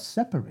 his love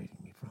separating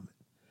me from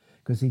it.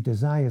 Because he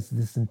desires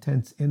this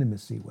intense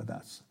intimacy with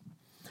us.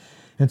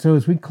 And so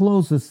as we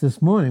close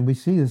this morning, we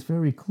see this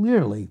very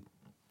clearly,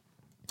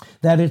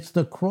 that it's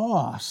the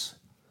cross,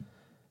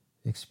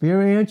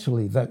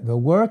 experientially, the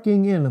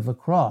working in of the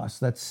cross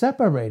that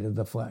separated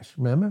the flesh.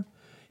 Remember?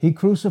 He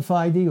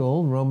crucified the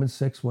old, Romans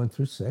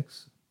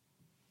 6:1-6.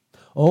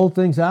 Old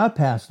things are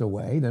passed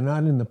away. They're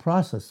not in the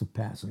process of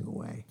passing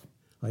away,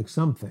 like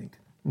some think.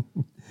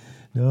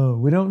 No,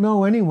 we don't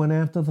know anyone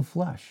after the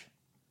flesh.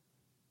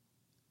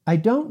 I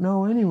don't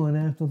know anyone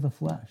after the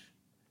flesh.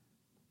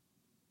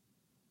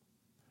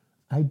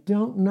 I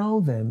don't know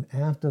them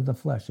after the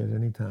flesh at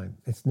any time.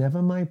 It's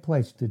never my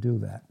place to do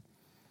that.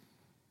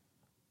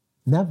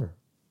 Never.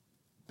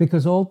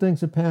 Because old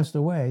things have passed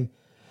away.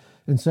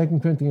 In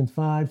 2 Corinthians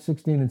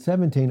 5:16 and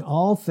 17,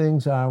 all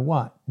things are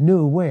what?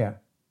 New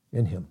where?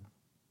 In him.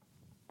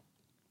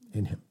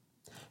 In him.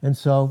 And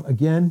so,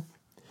 again,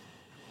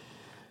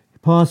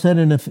 Paul said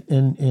in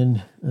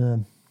 1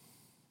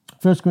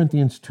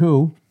 Corinthians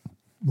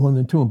 2:1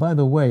 and 2, and by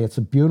the way, it's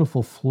a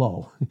beautiful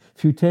flow.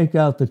 If you take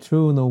out the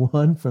 2 and the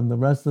 1 from the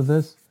rest of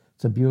this,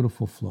 it's a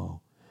beautiful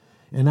flow.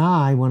 And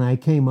I, when I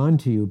came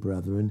unto you,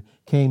 brethren,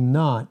 came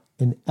not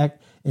in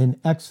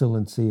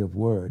excellency of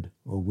word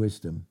or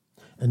wisdom,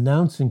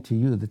 announcing to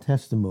you the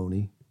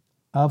testimony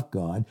of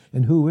God.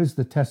 And who is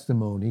the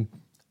testimony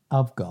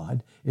of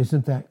God?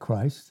 Isn't that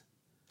Christ?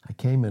 I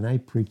came and I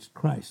preached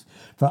Christ.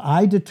 For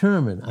I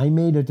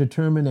made a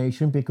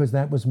determination, because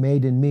that was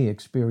made in me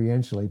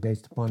experientially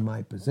based upon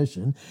my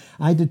position.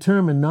 I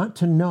determined not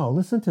to know,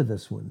 listen to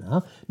this one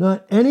now,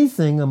 not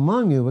anything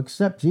among you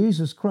except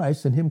Jesus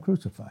Christ and him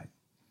crucified.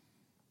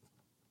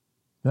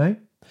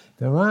 Right?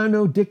 There are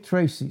no Dick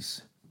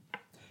Tracys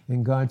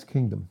in God's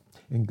kingdom,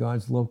 in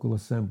God's local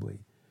assembly,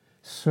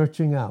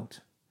 searching out,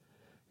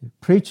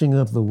 preaching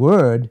of the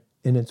word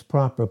in its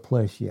proper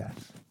place,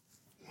 yes.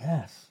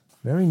 Yes.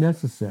 Very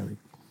necessary.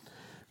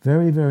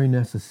 Very, very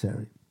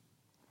necessary.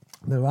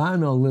 There are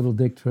no little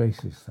Dick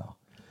Tracys, though.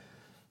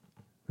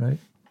 Right?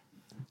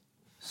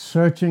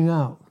 Searching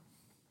out.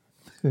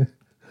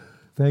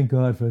 Thank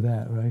God for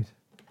that, right?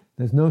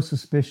 There's no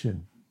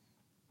suspicion.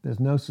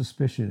 There's no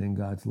suspicion in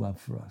God's love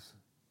for us.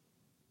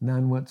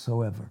 None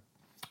whatsoever.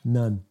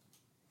 None.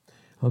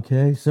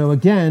 Okay, so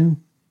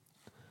again,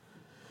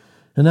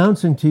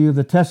 announcing to you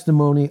the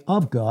testimony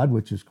of God,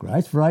 which is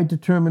Christ, for I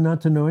determined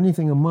not to know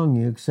anything among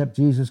you except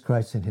Jesus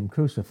Christ and him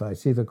crucified.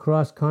 See, the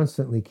cross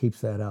constantly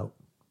keeps that out.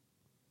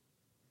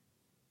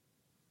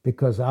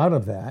 Because out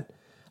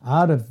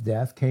of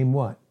death came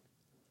what?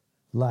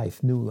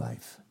 Life, new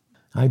life.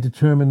 I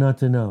determined not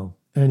to know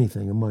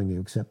anything among you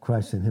except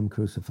Christ and him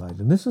crucified.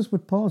 And this is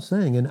what Paul's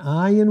saying, and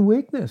I in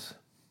weakness.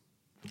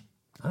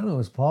 I don't know,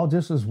 is Paul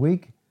just as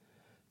weak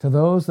to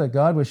those that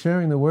God was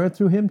sharing the word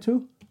through him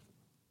to?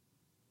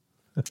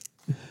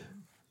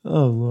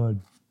 Oh,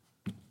 Lord.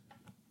 I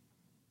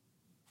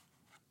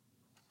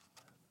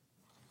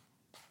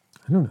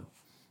don't know.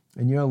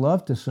 And your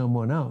love to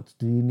someone else,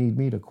 do you need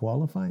me to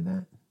qualify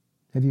that?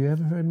 Have you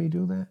ever heard me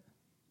do that?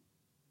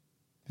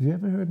 Have you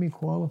ever heard me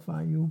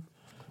qualify you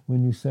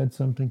when you said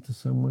something to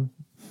someone?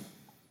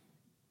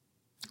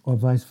 Or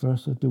vice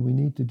versa? Do we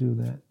need to do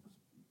that?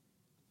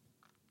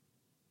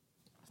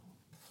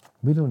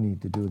 We don't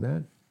need to do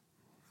that.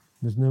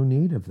 There's no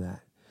need of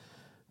that.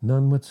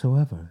 None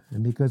whatsoever.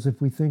 And because if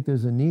we think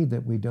there's a need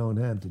that we don't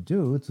have to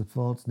do, it's a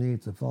false need,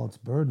 it's a false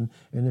burden,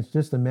 and it's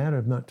just a matter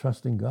of not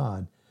trusting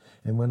God.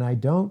 And when I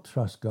don't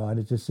trust God,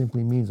 it just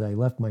simply means I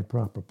left my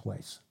proper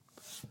place.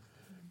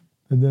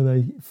 And then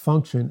I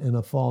function in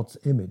a false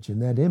image,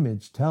 and that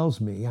image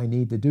tells me I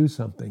need to do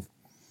something.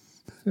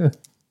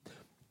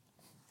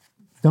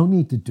 Don't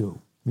need to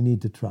do. We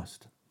need to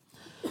trust.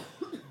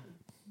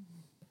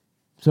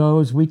 So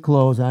as we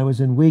close, I was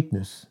in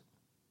weakness,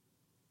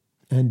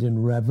 and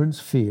in reverence,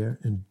 fear,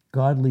 and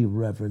godly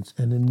reverence,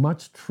 and in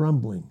much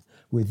trembling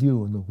with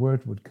you, and the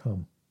word would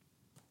come.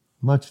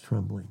 Much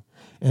trembling.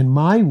 And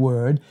my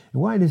word,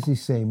 and why does he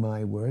say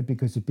my word?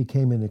 Because it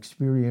became an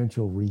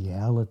experiential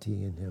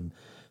reality in him.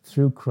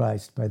 through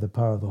Christ by the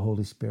power of the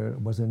Holy Spirit.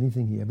 It wasn't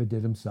anything he ever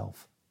did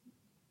himself.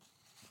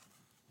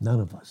 None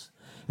of us.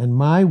 And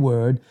my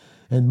word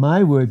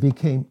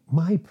became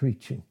my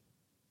preaching.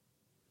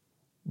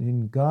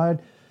 And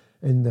God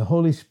and the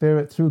Holy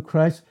Spirit through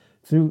Christ,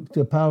 through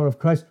the power of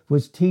Christ,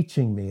 was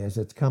teaching me as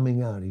it's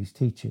coming out. He's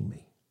teaching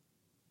me.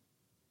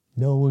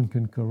 No one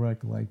can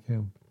correct like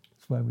him.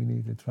 That's why we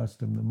need to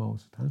trust him the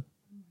most, huh?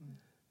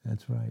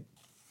 That's right.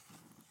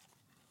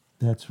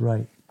 That's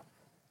right.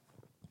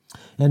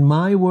 And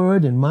my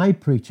word and my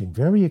preaching,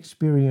 very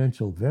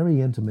experiential,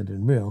 very intimate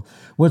and real,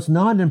 was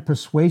not in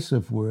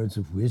persuasive words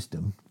of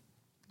wisdom,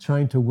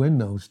 trying to win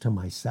those to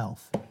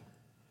myself.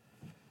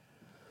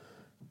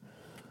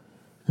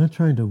 Not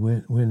trying to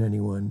win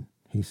anyone,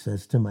 he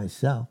says, to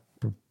myself,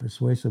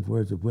 persuasive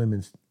words of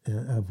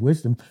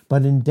wisdom,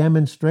 but in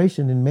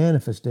demonstration and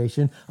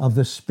manifestation of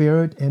the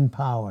Spirit and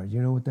power.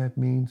 You know what that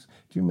means?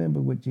 Do you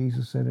remember what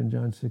Jesus said in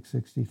John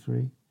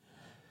 6:63?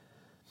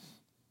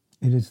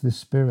 It is the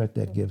Spirit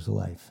that gives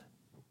life.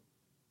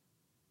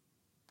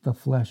 The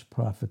flesh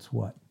profits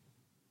what?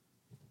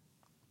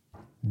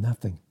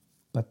 Nothing.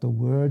 But the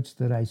words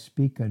that I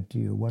speak unto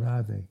you, what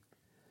are they?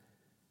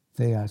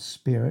 They are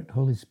Spirit,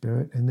 Holy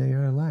Spirit, and they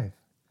are life.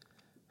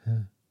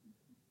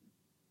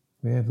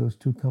 We have those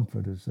two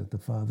comforters that the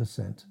Father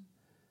sent.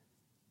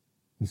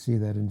 You see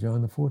that in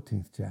John the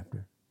 14th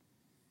chapter.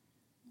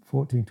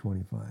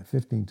 14:25,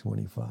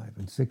 15:25,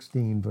 and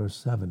 16 verse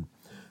 7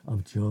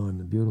 of John,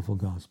 the beautiful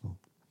gospel.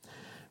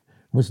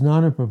 Was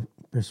not in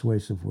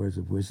persuasive words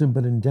of wisdom,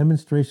 but in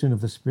demonstration of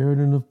the Spirit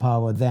and of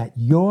power, that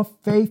your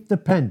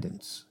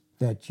dependence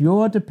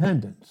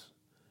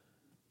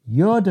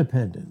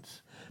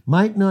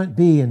might not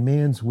be in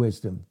man's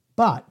wisdom,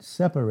 but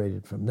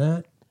separated from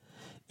that,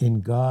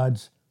 in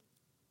God's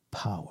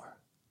power.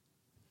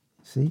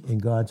 See, in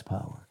God's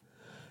power.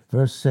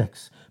 Verse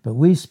 6, but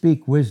we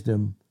speak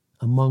wisdom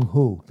among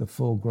who? The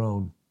full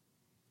grown.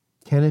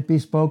 Can it be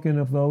spoken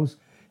of those?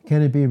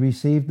 Can it be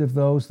received of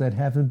those that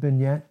haven't been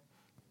yet?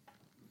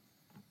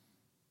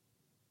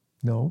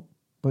 No,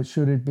 but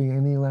should it be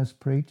any less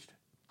preached?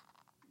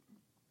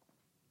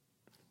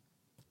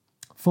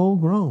 Full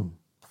grown.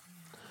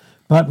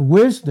 But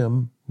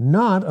wisdom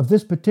not of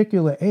this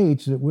particular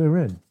age that we're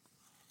in,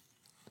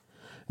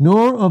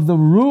 nor of the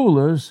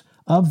rulers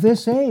of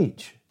this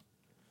age.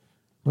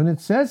 When it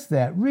says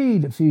that,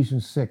 read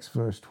Ephesians 6,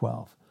 verse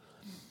 12.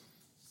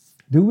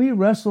 Do we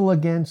wrestle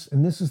against,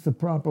 and this is the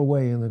proper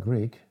way in the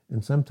Greek,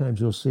 and sometimes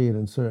you'll see it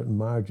in certain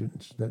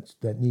margins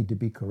that need to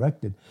be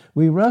corrected.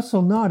 We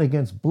wrestle not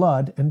against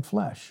blood and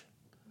flesh,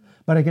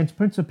 but against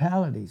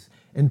principalities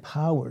and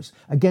powers,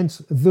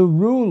 against the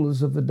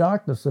rulers of the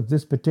darkness of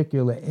this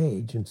particular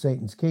age in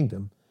Satan's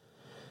kingdom,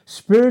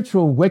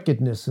 spiritual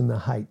wickedness in the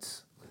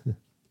heights.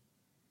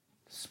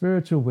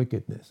 Spiritual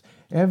wickedness.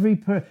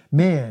 Every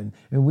man,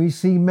 and we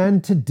see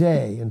men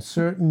today in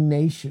certain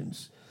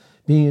nations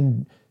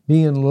being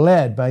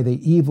led by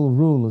the evil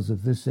rulers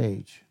of this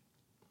age.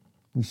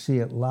 We see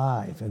it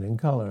live and in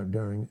color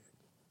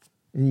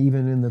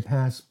even in the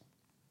past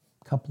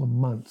couple of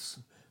months,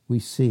 we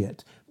see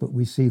it, but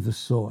we see the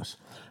source.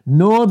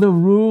 Nor the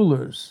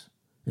rulers,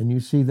 and you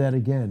see that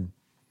again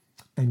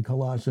in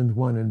Colossians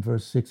 1 and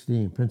verse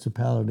 16,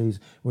 principalities,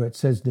 where it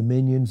says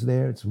dominions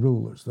there, it's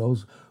rulers,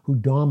 those who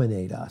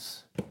dominate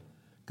us.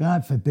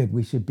 God forbid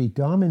we should be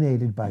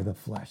dominated by the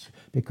flesh,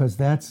 because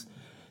that's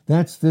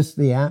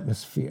the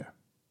atmosphere,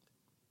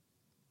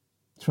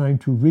 trying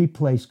to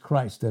replace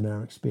Christ in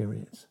our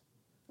experience.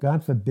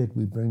 God forbid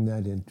we bring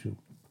that into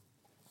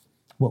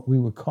what we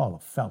would call a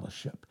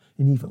fellowship,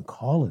 and even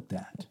call it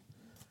that.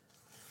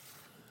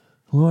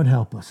 Lord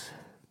help us.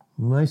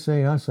 When I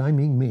say us, I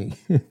mean me.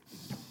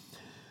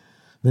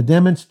 The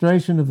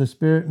demonstration of the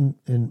Spirit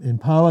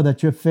and power,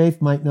 that your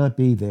faith might not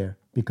be there,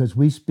 because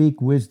we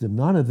speak wisdom,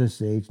 not of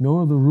this age,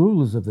 nor of the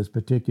rulers of this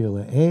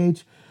particular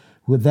age.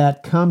 Would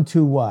that come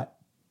to what?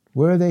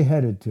 Where are they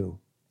headed to?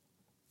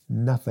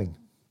 Nothing.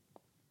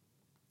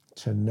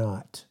 To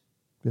naught.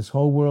 This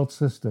whole world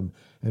system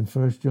in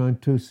 1 John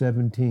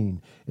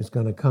 2:17 is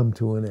going to come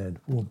to an end.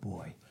 Oh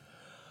boy.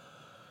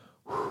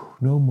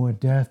 No more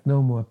death,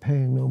 no more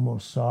pain, no more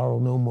sorrow,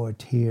 no more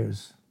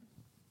tears.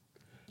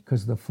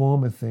 Because the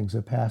former things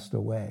are passed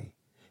away,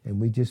 and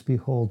we just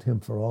behold him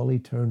for all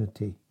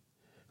eternity,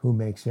 who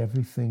makes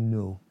everything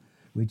new.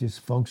 We just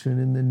function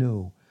in the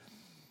new.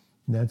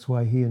 And that's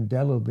why he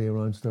indelibly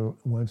wants to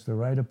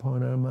write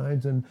upon our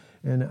minds and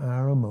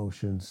our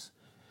emotions.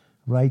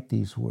 Write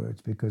these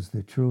words, because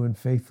they're true and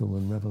faithful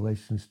in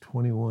Revelations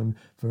 21,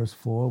 verse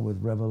 4,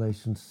 with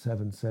Revelations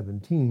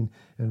 7:17,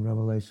 and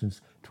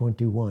Revelations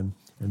 21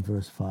 and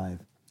verse 5.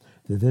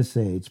 To this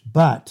age.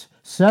 But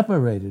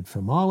separated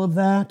from all of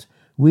that,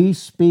 we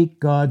speak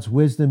God's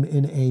wisdom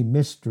in a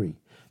mystery.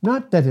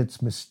 Not that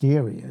it's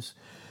mysterious,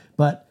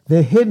 but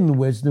the hidden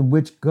wisdom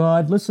which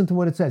God, listen to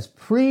what it says,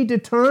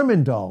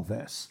 predetermined all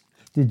this.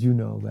 Did you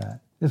know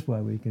that? That's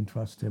why we can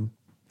trust him.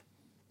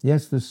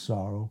 Yes, there's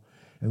sorrow,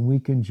 and we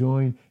can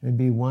join and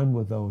be one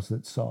with those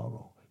that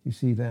sorrow. You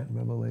see that in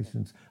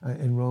Revelations,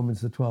 in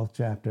Romans, the 12th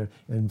chapter,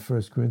 and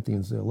 1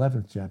 Corinthians, the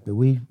 11th chapter.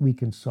 We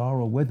can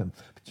sorrow with him.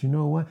 But you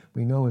know what?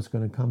 We know it's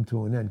going to come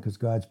to an end because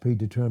God's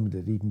predetermined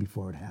it even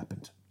before it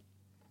happened.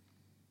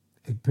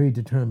 It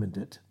predetermined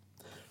it.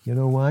 You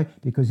know why?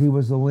 Because he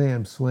was the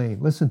lamb slain.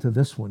 Listen to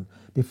this one.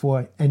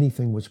 Before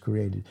anything was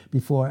created,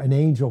 before an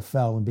angel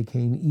fell and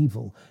became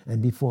evil,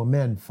 and before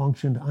men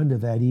functioned under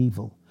that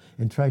evil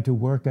and tried to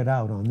work it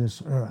out on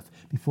this earth,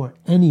 before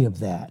any of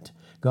that,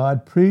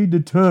 God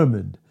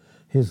predetermined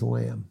his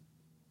lamb.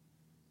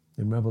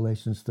 In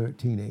Revelations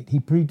 13:8, he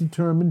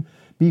predetermined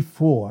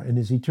before in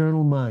his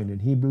eternal mind in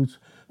Hebrews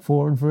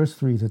 4 and verse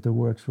 3 that the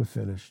works were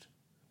finished.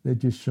 They're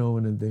just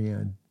showing at the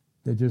end.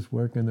 They're just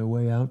working their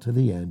way out to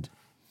the end.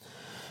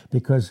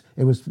 Because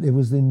it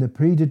was in the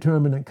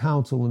predeterminate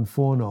counsel and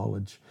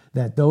foreknowledge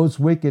that those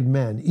wicked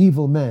men,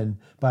 evil men,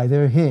 by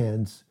their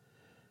hands,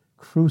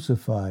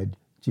 crucified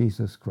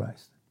Jesus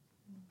Christ.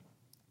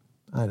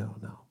 I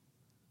don't know.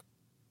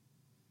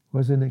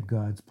 Wasn't it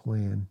God's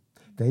plan?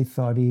 They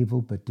thought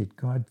evil, but did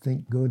God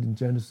think good in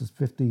Genesis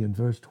 50 and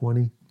verse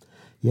 20?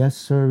 Yes,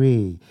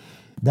 sirree.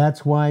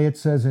 That's why it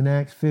says in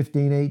Acts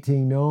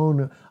 15:18,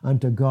 known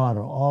unto God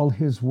are all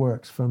his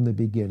works from the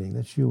beginning.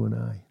 That's you and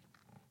I.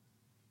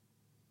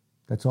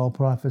 That's all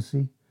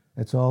prophecy.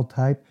 That's all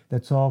type.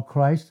 That's all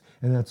Christ.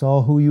 And that's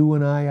all who you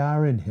and I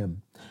are in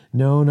him.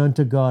 Known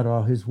unto God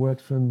are his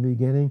works from the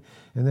beginning.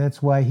 And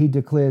that's why he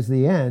declares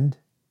the end,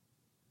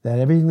 that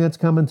everything that's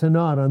coming to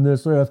naught on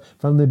this earth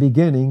from the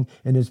beginning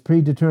in his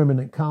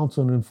predeterminate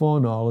counsel and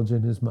foreknowledge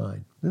in his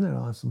mind. Isn't that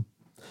awesome?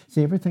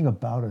 See, everything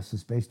about us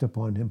is based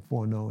upon him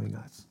foreknowing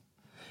us.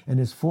 And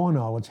his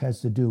foreknowledge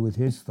has to do with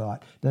his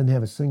thought. Doesn't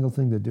have a single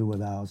thing to do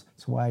with ours.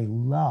 That's why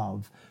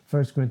love,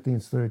 1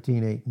 Corinthians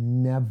 13:8,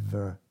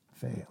 never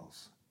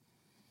fails.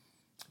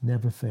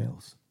 Never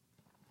fails.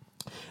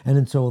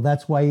 And so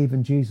that's why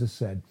even Jesus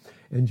said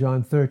in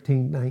John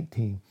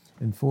 13:19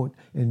 and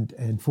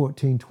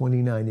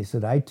 14:29, he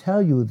said, I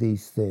tell you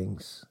these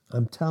things.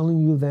 I'm telling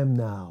you them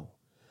now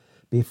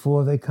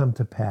before they come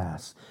to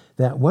pass,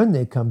 that when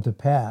they come to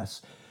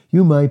pass,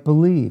 you might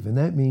believe. And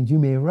that means you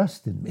may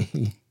rest in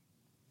me.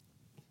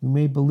 You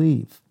may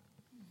believe.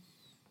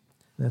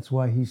 That's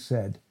why he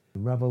said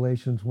in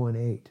Revelations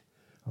 1:8,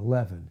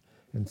 11,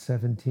 and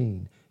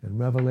 17, and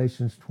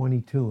Revelations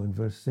 22 and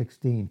verse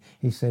 16,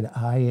 he said,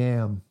 I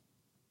am,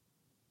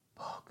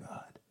 oh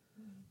God,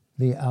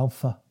 the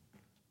Alpha,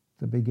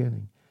 the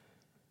beginning,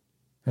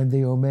 and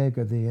the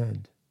Omega, the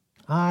end.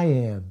 I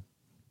am.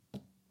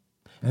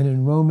 And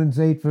in Romans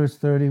 8, verse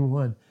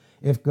 31,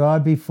 if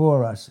God be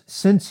for us,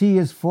 since he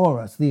is for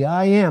us, the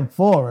I am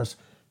for us,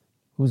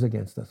 who's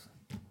against us?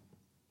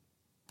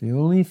 The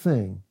only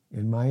thing,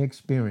 in my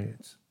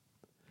experience,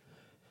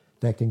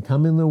 that can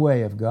come in the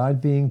way of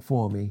God being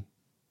for me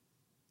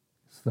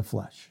is the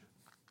flesh.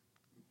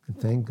 And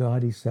thank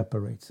God he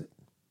separates it.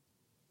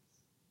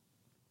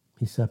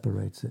 He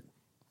separates it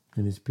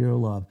in his pure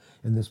love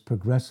and this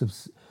progressive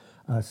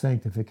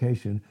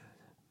sanctification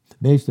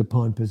based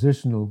upon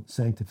positional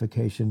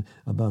sanctification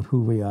about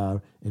who we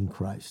are in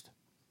Christ.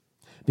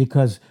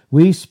 Because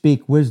we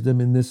speak wisdom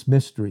in this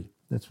mystery.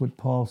 That's what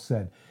Paul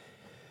said.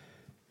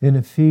 In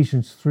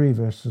Ephesians 3,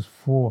 verses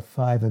 4,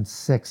 5, and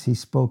 6, he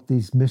spoke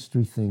these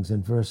mystery things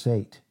in verse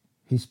 8.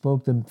 He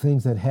spoke them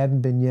things that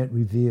hadn't been yet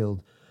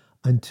revealed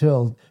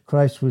until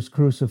Christ was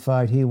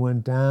crucified. He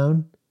went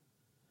down,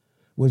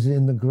 was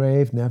in the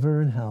grave,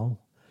 never in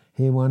hell.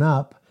 He went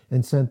up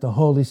and sent the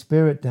Holy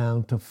Spirit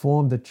down to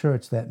form the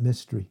church, that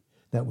mystery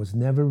that was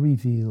never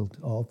revealed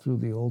all through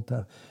the Old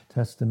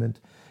Testament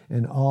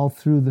and all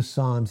through the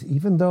Psalms.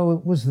 Even though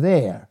it was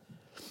there,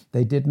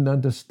 they didn't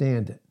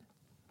understand it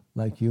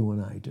like you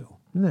and I do.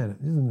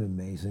 Isn't it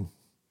amazing?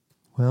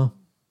 Well,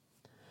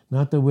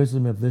 not the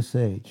wisdom of this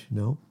age.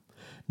 No.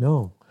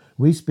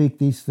 We speak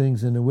these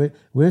things in the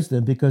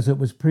wisdom because it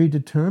was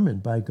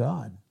predetermined by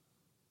God.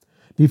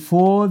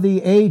 Before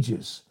the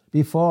ages,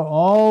 before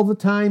all the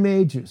time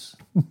ages.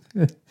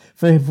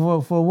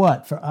 for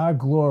what? For our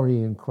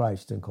glory in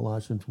Christ in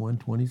Colossians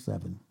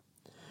 1:27.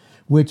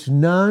 Which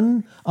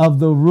none of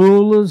the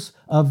rulers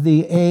of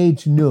the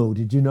age knew.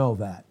 Did you know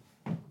that?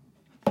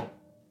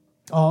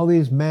 All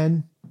these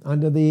men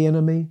under the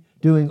enemy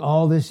doing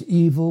all this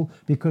evil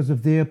because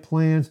of their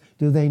plans.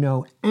 Do they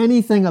know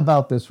anything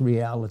about this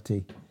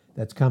reality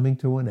that's coming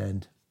to an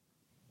end?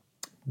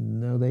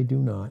 No, they do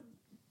not.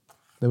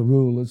 The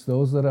rulers,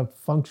 those that are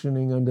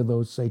functioning under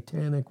those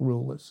satanic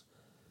rulers,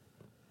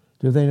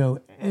 do they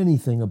know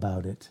anything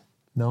about it?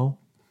 No.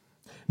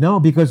 No,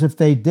 because if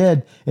they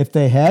did, if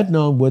they had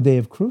known, would they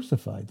have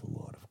crucified the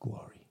Lord of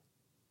glory?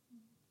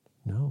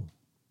 No.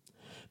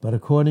 But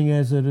according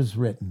as it is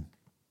written,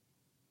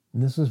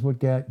 and this is what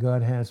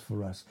God has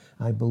for us.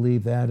 I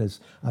believe that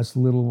as us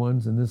little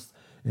ones in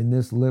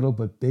this little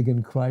but big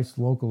in Christ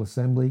local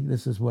assembly.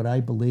 This is what I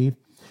believe.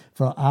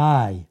 For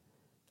I,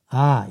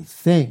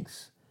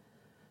 things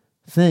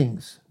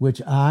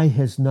which eye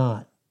has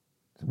not,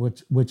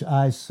 which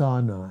I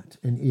saw not,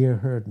 and ear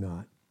heard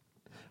not.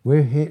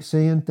 We're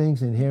seeing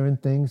things and hearing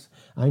things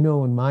I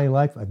know in my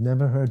life I've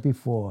never heard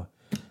before.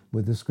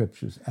 with the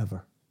scriptures,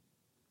 ever.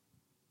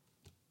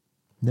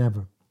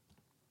 Never.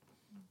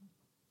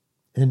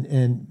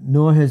 And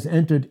nor has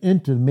entered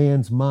into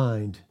man's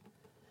mind,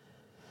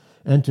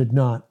 entered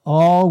not,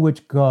 all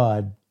which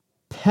God,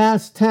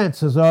 past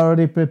tense, has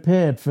already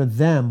prepared for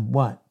them,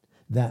 what?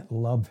 That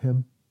love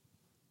him.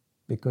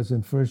 Because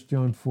in 1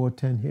 John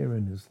 4:10,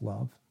 herein is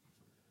love.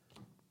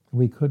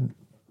 We couldn't,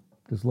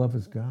 because love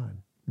is God.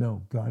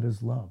 No, God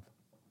is love.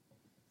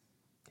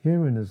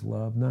 Herein is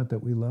love, not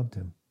that we loved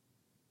him.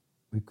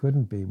 We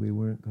couldn't be, we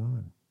weren't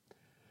God.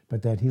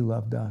 But that he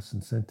loved us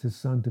and sent his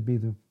son to be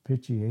the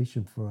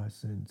propitiation for our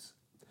sins.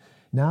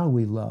 Now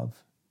we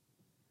love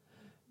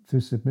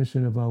through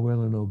submission of our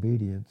will and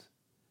obedience,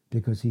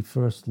 because he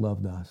first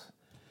loved us.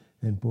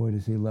 And boy,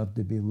 does he love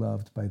to be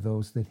loved by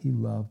those that he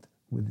loved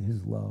with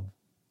his love.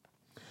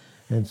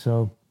 And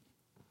so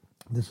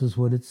this is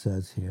what it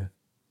says here.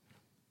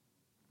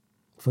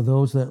 For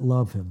those that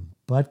love him,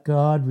 but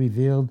God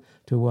revealed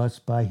to us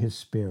by his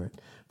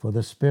Spirit. For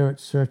the Spirit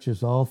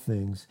searches all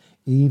things,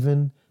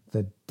 even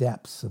the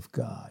depths of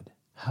God.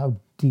 How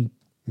deep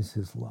is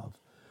his love?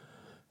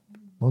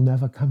 We'll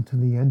never come to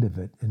the end of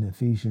it in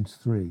Ephesians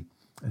 3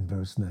 and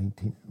verse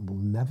 19. We'll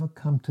never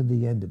come to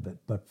the end of it.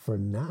 But for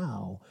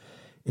now,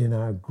 in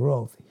our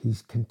growth,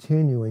 he's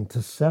continuing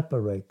to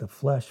separate the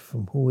flesh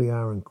from who we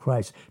are in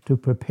Christ to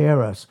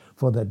prepare us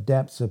for the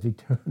depths of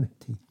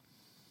eternity.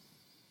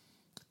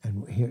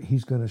 And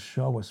he's going to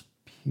show us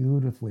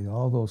beautifully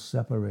all those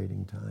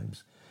separating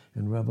times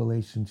in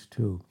Revelations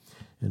 2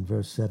 and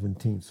verse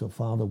 17. So,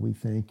 Father, we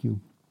thank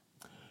you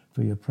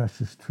for your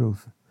precious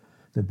truth,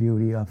 the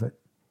beauty of it,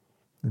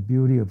 the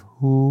beauty of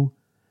who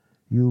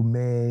you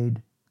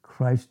made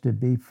Christ to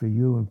be for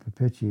you in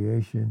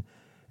propitiation.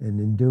 And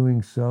in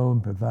doing so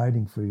and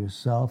providing for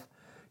yourself,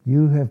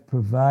 you have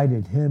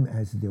provided him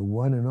as the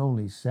one and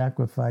only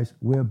sacrifice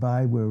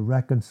whereby we're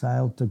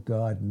reconciled to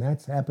God. And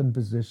that's happened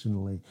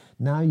positionally.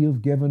 Now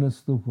you've given us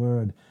the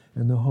word,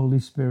 and the Holy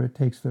Spirit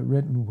takes the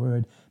written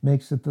word,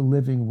 makes it the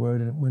living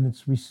word, and when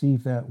it's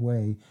received that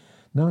way,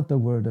 not the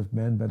word of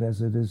men, but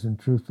as it is in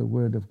truth the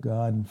word of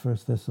God in 1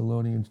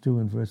 Thessalonians 2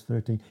 and verse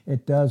 13,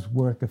 it does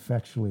work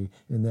effectually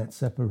in that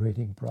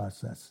separating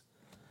process.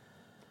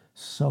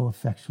 So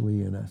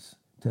effectually in us.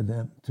 To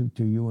them,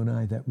 to you and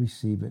I that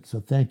receive it.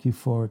 So thank you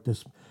for it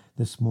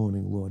this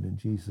morning, Lord, in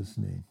Jesus'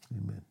 name.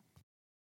 Amen.